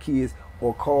see my kids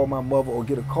or call my mother or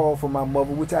get a call from my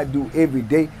mother, which I do every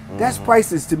day. That's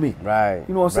priceless to me. Right.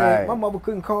 You know what I'm saying? My mother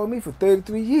couldn't call me for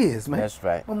 33 years, man. That's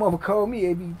right. My mother called me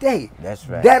every day. That's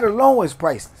right. That alone is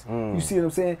priceless. You see what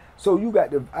I'm saying? So you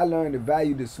got to, I learned to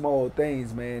value the small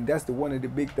things, man. That's one of the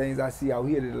big things I see out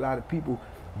here that a lot of people,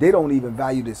 they don't even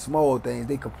value the small things.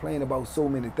 They complain about so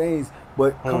many things,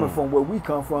 but coming from where we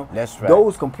come from,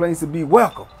 those complaints will be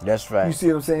welcome. That's right. You see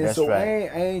what I'm saying? That's so I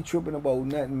ain't tripping about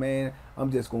nothing, man.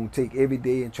 I'm just going to take every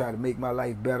day and try to make my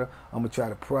life better. I'm going to try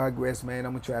to progress, man.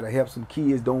 I'm going to try to help some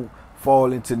kids don't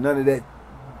fall into none of that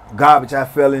garbage I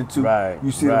fell into.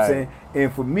 You see what I'm saying?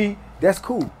 And for me, that's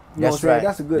cool. You know what I'm saying?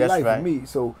 That's a good life for me.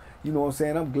 So, you know what I'm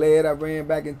saying? I'm glad I ran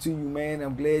back into you, man.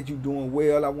 I'm glad you doing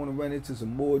well. I want to run into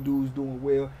some more dudes doing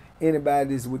well.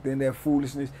 Anybody that's within that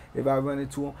foolishness, if I run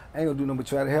into them, I ain't going to do nothing but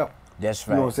try to help. That's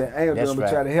right. You know what I'm saying? I ain't going to do nothing but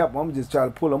try to help them. I'm just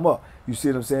trying to pull them up. You see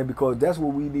what I'm saying? Because that's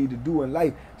what we need to do in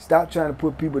life. Stop trying to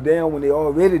put people down when they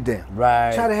already down.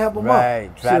 Right. Try to help them up.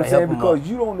 You see what I'm saying? Because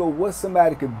you don't know what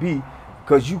somebody could be,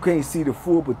 because you can't see the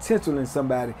full potential in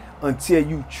somebody until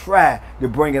you try to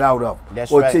bring it out of them.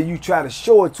 Or until you try to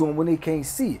show it to them when they can't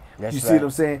see it. You see what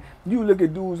I'm saying? You look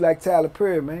at dudes like Tyler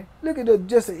Perry, man. Look at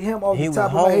just him off the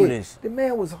top of my head. The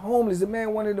man was homeless. The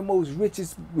man one of the most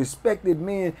richest, respected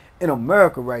men in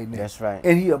America right now. That's right.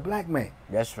 And he a black man.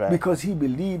 That's right. Because he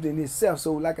believed in himself.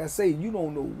 So like I say, you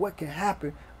don't know what can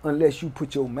happen unless you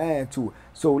put your mind to it.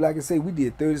 So like I say, we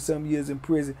did 30-something years in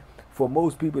prison. For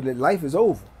most people, that life is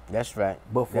over. That's right.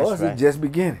 But for us, it's just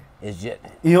beginning. It's just,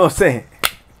 you know what I'm saying?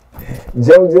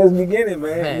 Joe just beginning,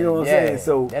 man. You know what I'm yeah, saying?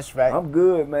 So that's right. I'm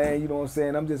good, man. You know what I'm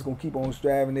saying? I'm just gonna keep on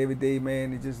striving every day,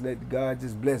 man, and just let God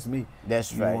just bless me.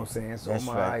 That's right. You know what I'm saying? So that's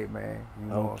I'm right. alright, man. You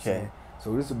know what I'm saying?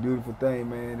 So this is a beautiful thing,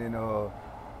 man. And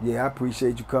yeah, I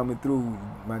appreciate you coming through,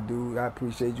 my dude. I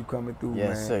appreciate you coming through, man.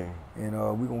 Yes, sir. And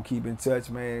we're gonna keep in touch,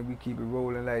 man. We keep it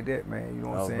rolling like that, man. You know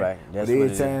what I'm saying? Right. That's but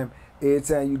what every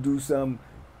time you do something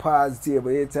positive,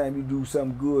 or every time you do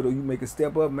something good, or you make a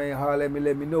step up, man, holler at me,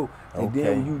 let me know. And then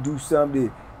when you do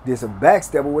something there's a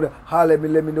backstep or whatever, holler at me,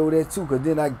 let me know that too, because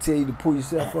then I can tell you to pull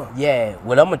yourself up. Yeah,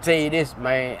 well, I'm going to tell you this,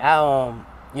 man.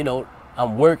 You know,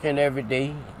 I'm working every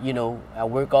day. You know, I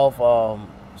work off, I'm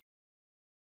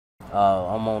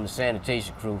on the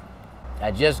sanitation crew.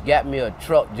 I just got me a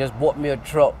truck, just bought me a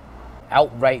truck,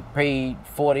 outright paid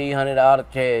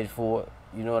 $4,800 cash for it.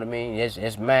 You know what I mean?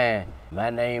 It's mine. My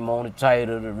name on the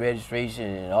title, the registration,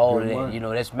 and all of that. You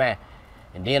know, that's mine.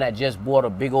 And then I just bought a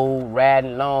big old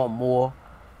riding lawnmower.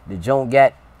 The joint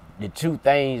got the two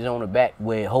things on the back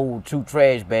where it hold 2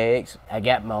 trash bags. I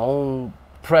got my own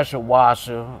pressure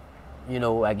washer. You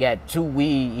know, I got 2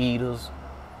 weed eaters.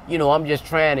 You know, I'm just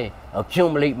trying to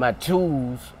accumulate my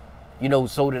tools, you know,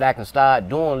 so that I can start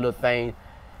doing little things.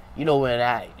 You know,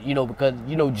 and because,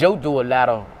 you know, Joe do a lot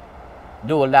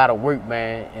of work,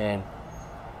 man. And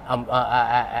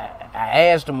I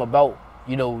asked him about,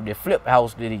 you know, the flip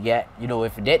house that he got, you know,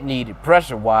 if that needed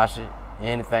pressure washing,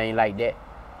 anything like that.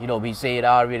 You know, he said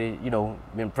already, you know,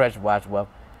 been pressure washed well.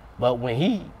 But when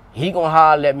he gonna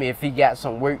holler at me if he got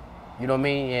some work, you know what I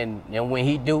mean? And when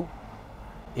he do,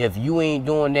 if you ain't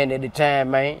doing that at the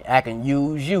time, man, I can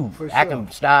use you. For sure. I can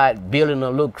start building a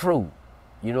little crew.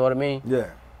 You know what I mean? Yeah.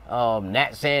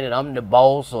 Not saying that I'm the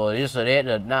boss or this or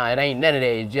that. Nah, it ain't none of that.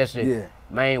 It's just that,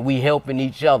 man, we helping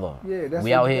each other. Yeah, that's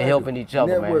we out here helping each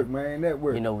other, network, man.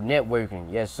 Network. You know,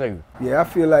 networking. Yes, sir. Yeah, I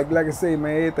feel like I say,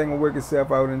 man, everything will work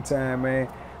itself out in time, man.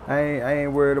 I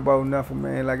ain't worried about nothing,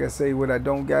 man. Like I say, what I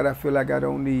don't got, I feel like I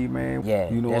don't need, man. Yeah,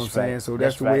 you know what I'm saying? So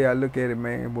that's the way I look at it,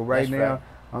 man. But right now,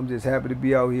 I'm just happy to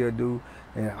be out here, dude.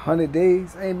 And 100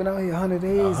 days, I ain't been out here 100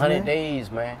 days, 100 days,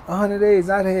 man. 100 days.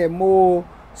 I'd had more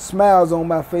smiles on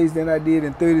my face than I did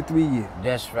in 33 years.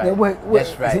 That's right.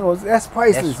 That's right. You know, that's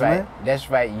priceless, that's right. man. That's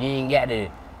right. You ain't got to,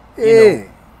 you know,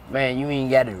 man, you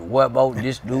ain't got to worry about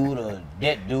this dude or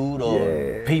that dude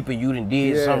or people you done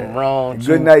did something wrong to.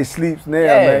 Good night sleeps now,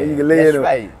 man. You can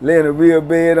lay in a real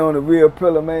bed on a real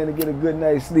pillow, man, and get a good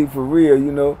night's sleep for real,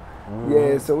 you know.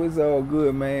 Yeah, so it's all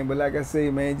good, man. But like I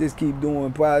say, man, just keep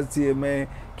doing positive, man.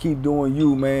 Keep doing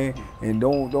you, man, and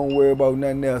don't worry about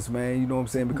nothing else, man. You know what I'm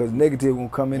saying? Because negative gonna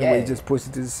come anyway. Just push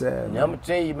it to the side. I'm gonna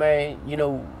tell you, man. You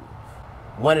know,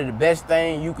 one of the best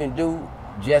things you can do,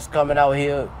 just coming out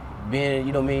here, being,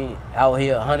 you know what I mean, out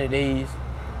here 100 days,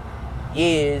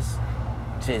 is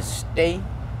to stay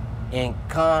in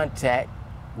contact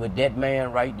with that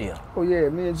man right there. Oh yeah,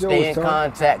 me and Joe. Stay in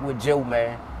contact with Joe,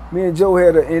 man. Me and Joe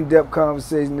had an in-depth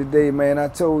conversation today, man. I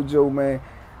told Joe, man,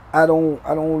 I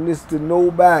don't listen to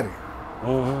nobody.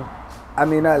 I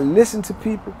mean, I listen to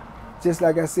people, just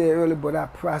like I said earlier, but I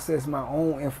process my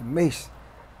own information.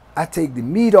 I take the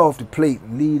meat off the plate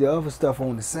and leave the other stuff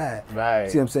on the side. Right.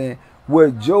 See what I'm saying?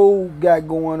 What Joe got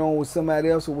going on with somebody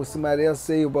else, or what somebody else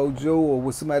say about Joe, or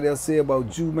what somebody else say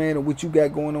about you, man, or what you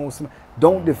got going on with somebody,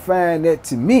 don't define that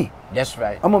to me. That's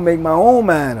right. I'm going to make my own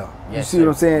mind up. You see what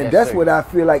I'm saying? Yes, that's what I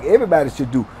feel like everybody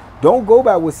should do. Don't go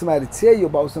by what somebody tell you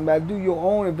about somebody. Do your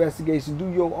own investigation. Do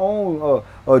your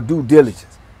own due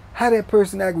diligence. How that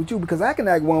person act with you, because I can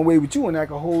act one way with you and act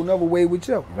a whole nother way with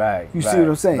you. Right. You see what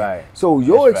I'm saying? Right. So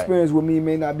your experience with me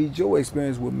may not be Joe's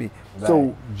experience with me. Right.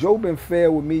 So Joe been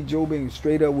fair with me. Joe been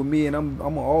straight up with me, and I'm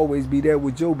gonna always be there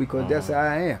with Joe because that's how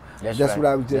I am. That's what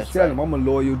I was just telling him. I'm a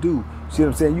loyal dude. See what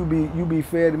I'm saying? You be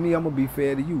fair to me. I'm gonna be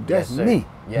fair to you. That's me.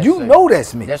 Yes, you know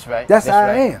that's me. That's right. That's how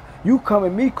I am. You come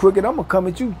at me crooked, I'm gonna come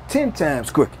at you 10 times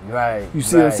crooked. Right. You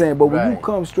see what I'm saying? But when you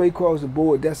come straight across the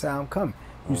board, that's how I'm coming.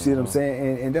 You see what I'm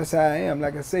saying? And that's how I am.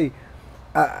 Like I say,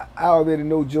 I already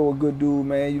know Joe a good dude,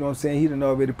 man. You know what I'm saying? He done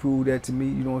already proved that to me.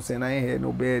 You know what I'm saying? I ain't had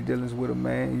no bad dealings with him,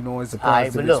 man. You know, it's a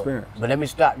positive experience. But let me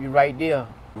stop you right there.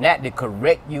 Not to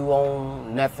correct you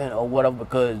on nothing or whatever,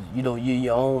 because, you know, you're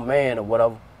your own man or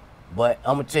whatever. But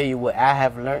I'm going to tell you what I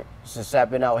have learned since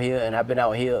I've been out here, and I've been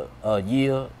out here a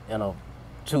year and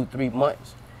 2-3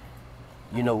 months.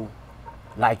 You know,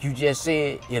 like you just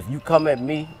said, if you come at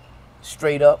me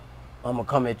straight up, I'm going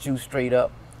to come at you straight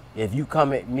up. If you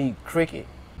come at me crooked,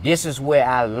 this is where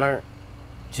I learned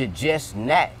to just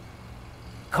not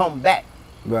come back.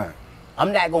 Right.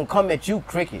 I'm not going to come at you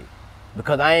crooked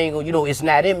because I ain't going to, you know, it's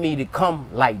not in me to come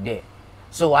like that.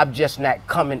 So I'm just not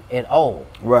coming at all.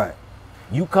 Right.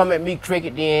 You come at me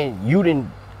crooked, then you didn't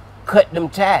cut them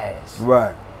ties.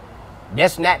 Right.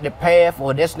 That's not the path,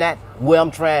 or that's not where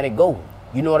I'm trying to go.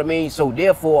 You know what I mean? So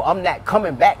therefore, I'm not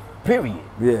coming back, period.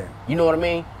 Yeah. You know what I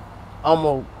mean? I'm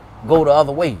going to go the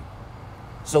other way.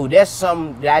 So that's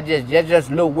something that that's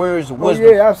just little words of wisdom.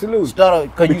 Oh, yeah, absolutely. Stutter,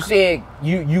 because you said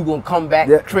you going to come back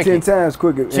cricket. 10 times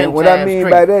quicker. And what I mean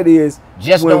by that is...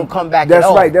 Just don't come back That's at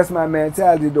all. right. That's my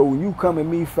mentality, though. When you come at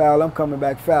me foul, I'm coming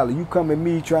back foul. You come at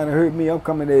me trying to hurt me, I'm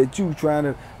coming at you trying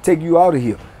to take you out of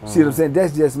here. See what I'm saying?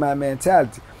 That's just my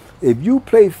mentality. If you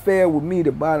play fair with me,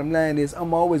 the bottom line is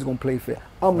I'm always going to play fair.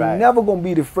 I'm never going to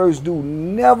be the first dude,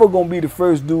 never going to be the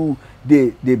first dude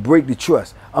that break the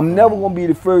trust. I'm never going to be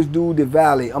the first dude that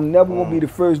violate. I'm never going to be the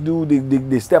first dude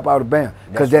that step out of bounds,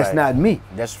 because that's not me.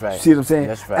 That's right. See what I'm saying?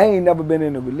 That's right. I ain't never been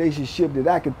in a relationship that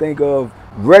I can think of,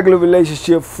 regular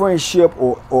relationship, friendship,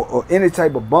 or any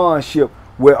type of bondship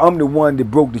where I'm the one that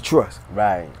broke the trust.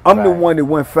 Right. I'm the one that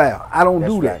went foul. I don't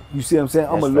do that. Right. You see what I'm saying?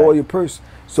 I'm That's a loyal person.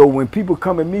 So when people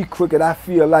come at me crooked, I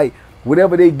feel like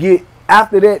whatever they get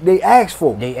after that, they ask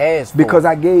for. They ask for. Because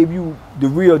I gave you the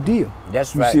real deal.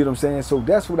 That's right. You see what I'm saying? So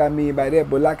that's what I mean by that.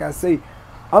 But like I say,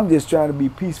 I'm just trying to be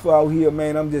peaceful out here,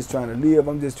 man. I'm just trying to live.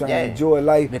 I'm just trying to enjoy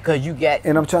life. Because you got...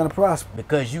 And I'm trying to prosper.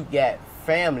 Because you got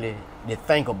family to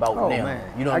think about now.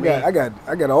 Man. You know what I mean? I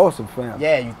got an awesome family.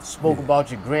 Yeah, you spoke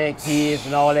about your grandkids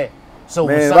and all that. So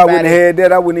man, when if I wouldn't have had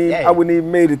that, I wouldn't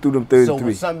even made it through them 33. So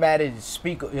when somebody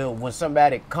when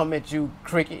somebody come at you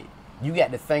cricket, you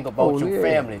got to think about your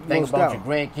family, think about your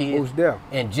grandkids,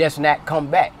 and just not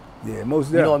come back. Yeah, most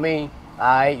definitely. You know what I mean? All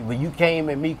right, when you came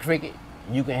at me cricket,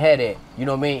 you can have that. You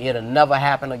know what I mean? It'll never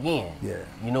happen again. Yeah.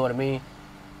 You know what I mean?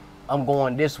 I'm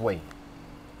going this way,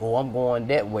 or I'm going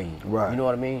that way. Right. You know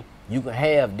what I mean? You can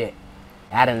have that.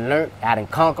 I done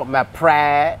conquered my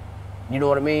pride. You know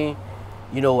what I mean?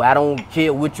 You know, I don't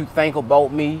care what you think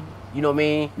about me. You know what I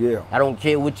mean? Yeah. I don't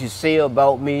care what you say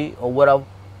about me or whatever.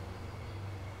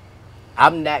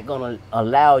 I'm not gonna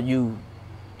allow you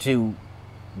to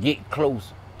get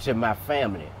close to my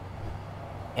family.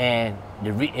 And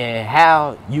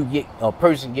how you get a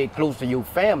person get close to your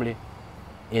family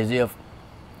is if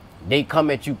they come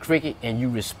at you cricket and you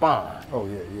respond. Oh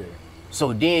yeah, yeah.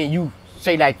 So then you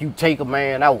say like you take a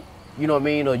man out, you know what I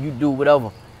mean, or you do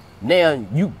whatever. Now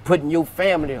you putting your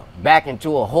family back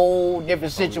into a whole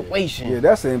different situation. Yeah,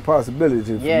 that's an impossibility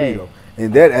for me though.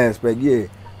 In that aspect, yeah.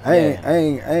 I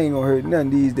ain't gonna hurt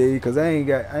nothing these days, because I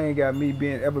ain't got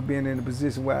me ever being in a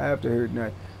position where I have to hurt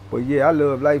nothing. But yeah, I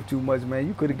love life too much, man.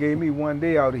 You could have gave me one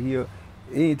day out of here.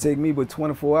 It ain't take me but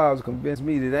 24 hours to convince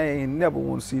me that I ain't never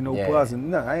want to see no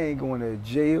person. No, I ain't going to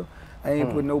jail. I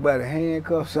ain't putting nobody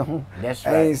handcuffs on. That's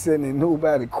right. I ain't sitting in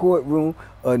nobody's courtroom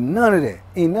or none of that.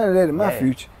 Ain't none of that in my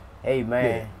future. Hey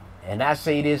man, and I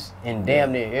say this in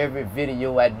damn near every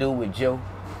video I do with Joe.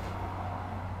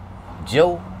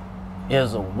 Joe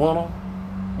is a winner.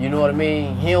 You know what I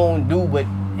mean? He don't do but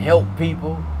help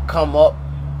people come up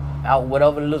out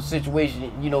whatever little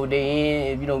situation, you know,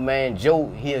 they in. You know, man, Joe,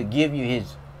 he'll give you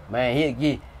his,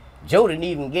 man, Joe didn't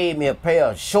even gave me a pair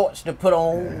of shorts to put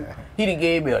on. He done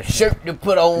gave me a shirt to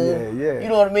put on. You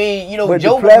know what I mean? You know, but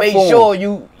Joe made sure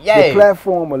you, The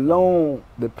platform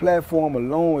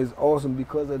alone is awesome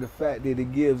because of the fact that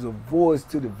it gives a voice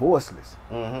to the voiceless.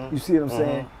 You see what I'm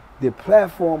saying? The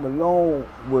platform alone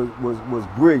was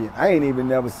brilliant. I ain't even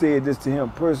never said this to him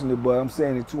personally, but I'm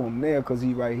saying it to him now because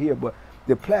he right here. But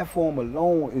the platform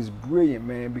alone is brilliant,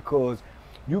 man, because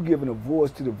you giving a voice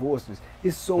to the voiceless.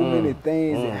 It's so many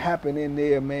things that happen in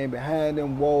there, man, behind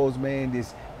them walls, man,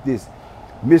 this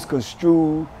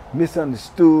misconstrued,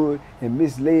 misunderstood, and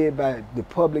misled by the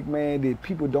public, man, that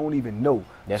people don't even know.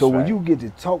 So when you get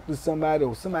to talk to somebody,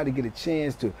 or somebody get a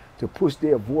chance to push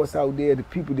their voice out there to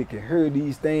people that can hear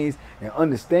these things and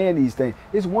understand these things,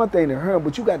 it's one thing to hear them,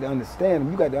 but you got to understand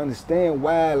them. You got to understand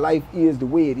why life is the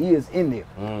way it is in there.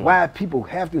 Why people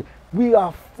have to, we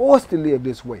are forced to live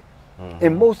this way.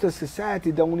 And most of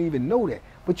society don't even know that.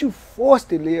 But you forced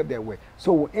to live that way.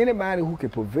 So anybody who can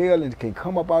prevail and can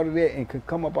come up out of that and can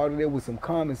come up out of there with some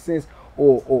common sense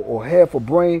or half a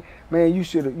brain, man, you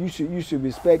should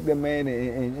respect them, man,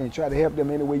 and try to help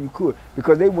them any way you could,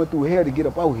 because they went through hell to get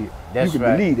up out here. You can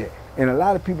believe that. And a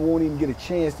lot of people won't even get a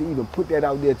chance to even put that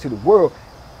out there to the world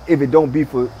if it don't be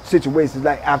for situations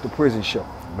like AfterPrisonShow.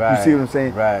 You see what I'm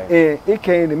saying? And it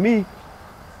came to me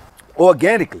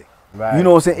organically. You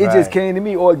know what I'm saying? It just came to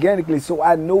me organically, so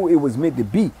I know it was meant to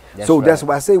be. That's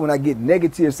why I say when I get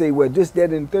negative, say, well, this, that,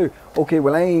 and the third. Okay,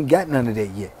 well, I ain't got none of that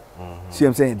yet. See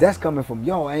what I'm saying? That's coming from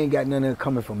y'all. I ain't got none of it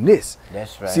coming from this.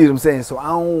 See what I'm saying? So I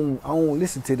don't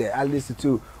listen to that. I listen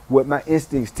to what my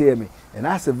instincts tell me. And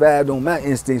I survived on my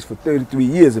instincts for 33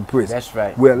 years in prison.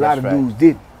 Where a lot of dudes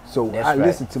didn't. So I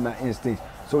listen to my instincts.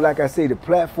 So like I say, the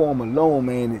platform alone,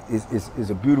 man, is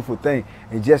a beautiful thing.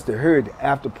 And just to hear the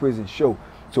After Prison show.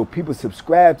 So people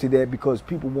subscribe to that because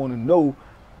people want to know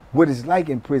what it's like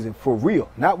in prison for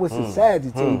real. Not what society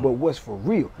tell you, but what's for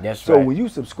real. So when you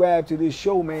subscribe to this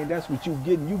show, man, that's what you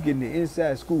getting. You getting the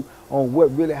inside scoop on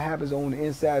what really happens on the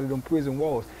inside of them prison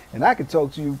walls. And I can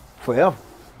talk to you forever.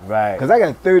 Right. Because I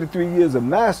got 33 years of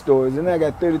my stories, and I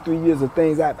got 33 years of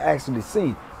things I've actually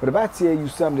seen. But if I tell you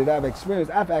something that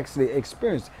I've actually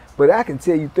experienced. But I can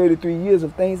tell you 33 years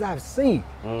of things I've seen.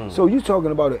 So you're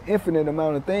talking about an infinite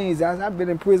amount of things. I've been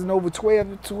in prison over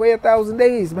 12,000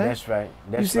 days, man. That's right.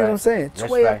 You see what I'm saying?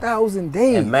 12,000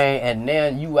 days. And man, and now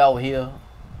you out here,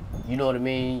 you know what I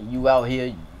mean? You out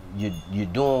here, you're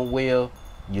doing well,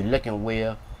 you're looking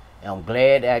well. And I'm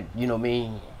glad that, you know what I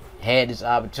mean, had this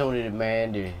opportunity,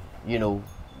 man, to, you know,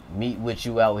 meet with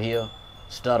you out here,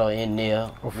 stutter in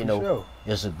there. You know, sure.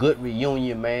 It's a good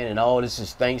reunion, man, and all this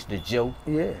is thanks to Joe.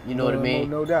 Yeah. You know what I mean?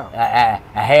 No doubt. I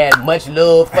had much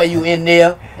love for you in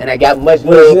there, and I got much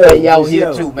love for you out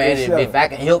here too, man. If I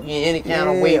can help you in any kind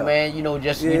of way, man, you know,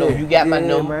 just you know, you got my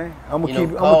number. Man. I'm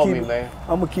gonna call me, man.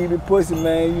 I'm gonna keep it pushing,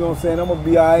 man. You know what I'm saying? I'm gonna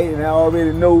be alright, and I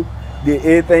already know that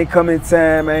everything come in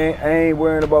time, man. I ain't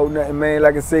worrying about nothing, man.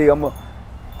 Like I say,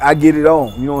 I get it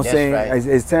on. You know what I'm saying? Right.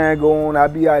 As time go on, I'll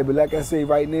be alright. But like I say,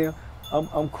 right now,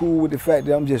 I'm cool with the fact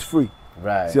that I'm just free.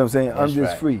 Right. See what I'm saying? I'm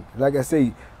just free. Like I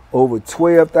say, over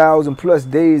 12,000 plus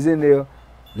days in there,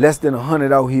 less than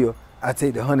 100 out here. I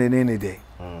take the 100 any day.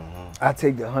 I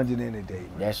take the 100 any day. Man.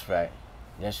 That's right.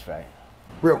 That's right.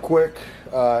 Real quick,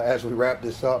 as we wrap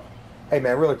this up, hey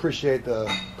man, really appreciate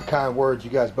the kind words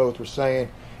you guys both were saying.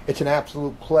 It's an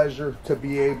absolute pleasure to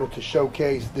be able to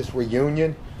showcase this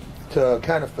reunion, to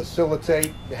kind of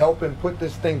facilitate, helping put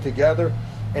this thing together,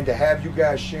 and to have you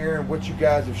guys sharing what you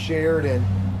guys have shared, and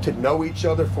to know each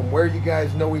other from where you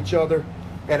guys know each other.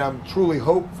 And I'm truly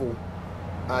hopeful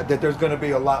that there's going to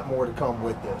be a lot more to come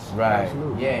with this. Right.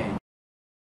 Absolutely. Yeah.